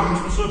lukker man døren,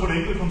 hvis man sidder på det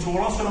enkelte kontor,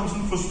 og selvom man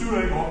sådan forstyrrer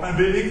ikke op. Man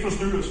vil ikke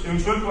forstyrres.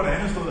 Eventuelt går det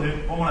andet sted hen,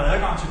 hvor man har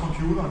adgang til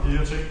computer og de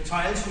her ting.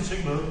 Tager alle sine ting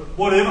med.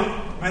 Whatever.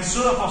 Man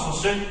sidder for sig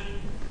selv.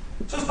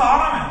 Så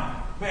starter man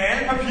med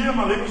alle papirer,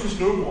 man ligger på sit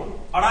skrivebord.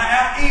 Og der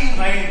er én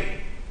regel.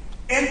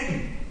 Enten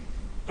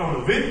gør man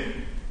noget ved,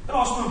 eller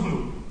også noget ud.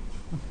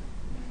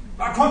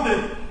 Der er kun det.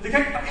 Der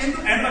er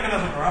intet andet, der kan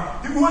lade sig gøre.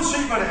 Det er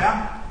uanset, hvad det er.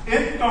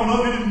 Enten gør man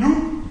noget ved det nu,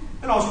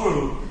 eller også går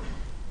det ud.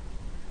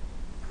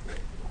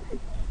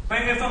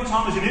 Bagefter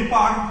tager man sin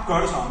indbakke, gør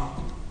det samme.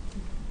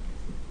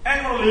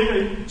 Alt, hvad der ligger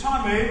i, tager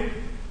en mail.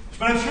 Hvis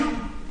man er i tvivl,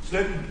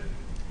 slet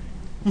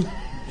den.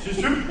 Sidst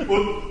tvivl,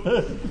 ud.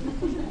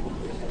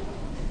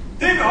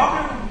 Det vi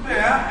oplever, det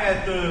er,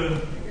 at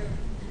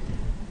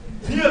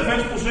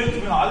 99%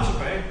 vender aldrig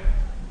tilbage.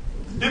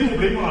 Det er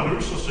problemer, der har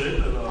løst sig selv,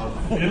 eller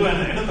et eller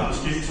andet, der er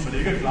sket, som man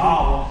ikke er klar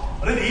over.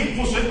 Og den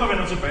 1%, der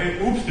vender tilbage,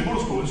 det må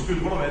du sgu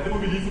undskylde, det må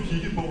vi lige få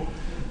kigget på.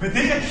 Men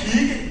det at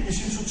kigge i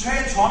sin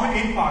totalt tomme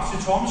indbakke,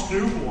 sit tomme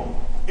skrivebord,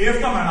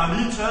 efter man har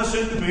lige taget og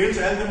sendt en mail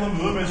til alle dem, man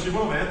møder med, og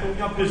siger,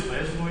 jeg er pisse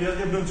stresset nu, jeg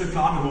bliver nødt til at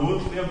klare mit hoved,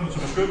 jeg bliver nødt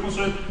til at beskytte mig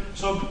selv,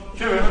 så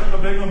kære venner, der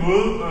bliver ikke noget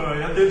møde,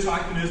 jeg deltager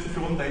ikke de næste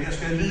 14 dage, jeg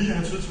skal lige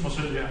have tid til mig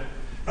selv her.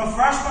 Når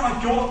først man har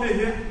gjort det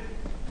her,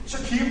 så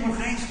kigger man på et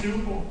rent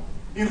skrivebord,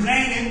 en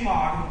ren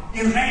indbakke,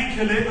 en ren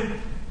kalender.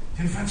 Det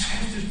er en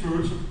fantastisk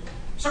følelse.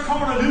 Så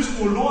kommer der lidt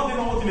smule lort ind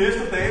over de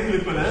næste dage med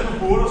lidt ballade med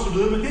burde og så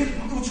videre, men det er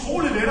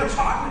utroligt let at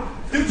takle.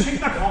 Det er jo ting,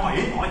 der kommer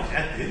ind, og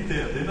ja,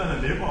 den der er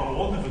nemmere at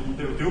ordne, fordi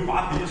det er jo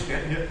bare det, jeg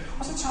skal her.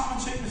 Og så tager man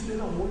tingene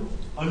stille og roligt,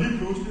 og lige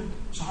pludselig,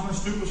 så har man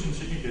styr på sine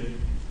ting igen.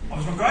 Og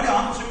hvis man gør de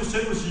andre ting,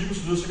 selv vil sige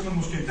osv., så kan man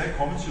måske endda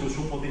komme i en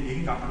situation, hvor det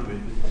ikke engang er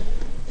nødvendigt.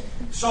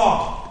 Så,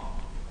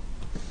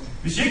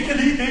 hvis I ikke kan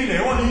lide det, I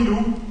laver lige nu,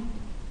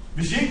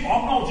 hvis I ikke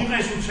opnår de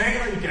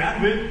resultater, I gerne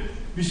vil,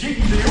 hvis I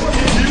ikke lever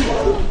det liv,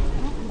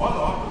 hold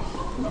op.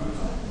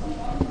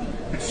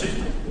 Se,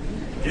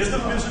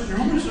 gæsterne bliver så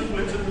øvrige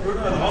simpelthen, til det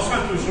begynder, at der også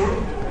skal blive søvn.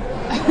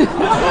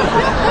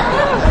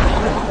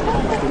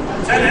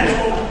 Tag en anden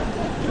sprog.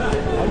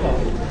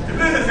 Det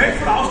bliver en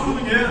effektfuld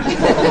afslutning her.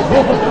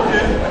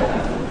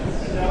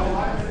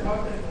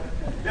 Okay.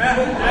 Ja.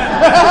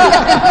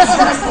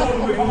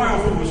 Søgsprogen, det kommer jo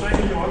fra USA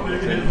i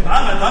øjeblikket. Der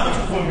er man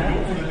sgu fået en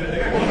million for det der. Det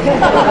kan jeg godt.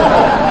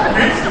 Det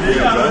mindste, det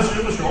ikke er noget, der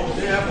siger for sjovt.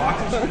 Det er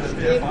faktisk,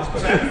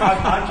 så er det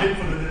faktisk meget kendt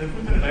for det. Det er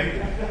fuldstændig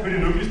rigtigt med de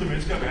lykkeligste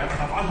mennesker i verden.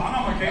 Der er faktisk mange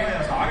amerikanere,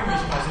 jeg snakker med,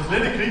 som altså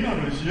slet ikke griner,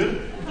 når de siger det.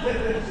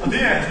 Og det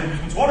er altså,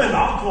 hvis man tror, det er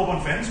lavtråb og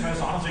en fandens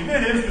masse andre ting. Det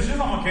er det,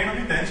 specielt amerikanere,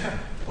 de danskere.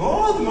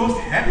 Oh, the most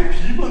happy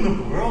people in the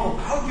world.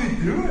 How do you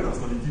do it? Og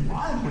sådan, de er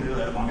meget imponeret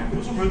af det. Mange af dem.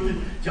 Så mødte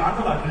de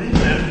andre, der er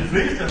grinet af det. De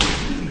fleste er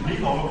sådan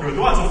helt op at køre.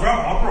 Det var altså før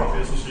opera, vil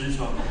jeg så sige.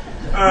 Så.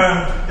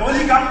 Jeg var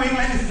lige i gang med en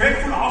eller anden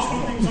effektfuld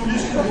afslutning, som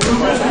lige skulle ud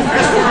med sådan en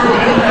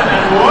festkøre ind af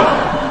den måde.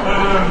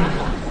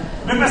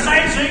 Men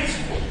basalt set,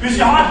 hvis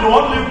jeg har et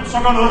lorteliv, så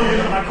gør noget ved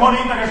det. Og der er kun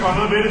en, der kan gøre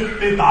noget ved det.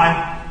 Det er dig.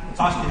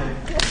 Tak skal I have.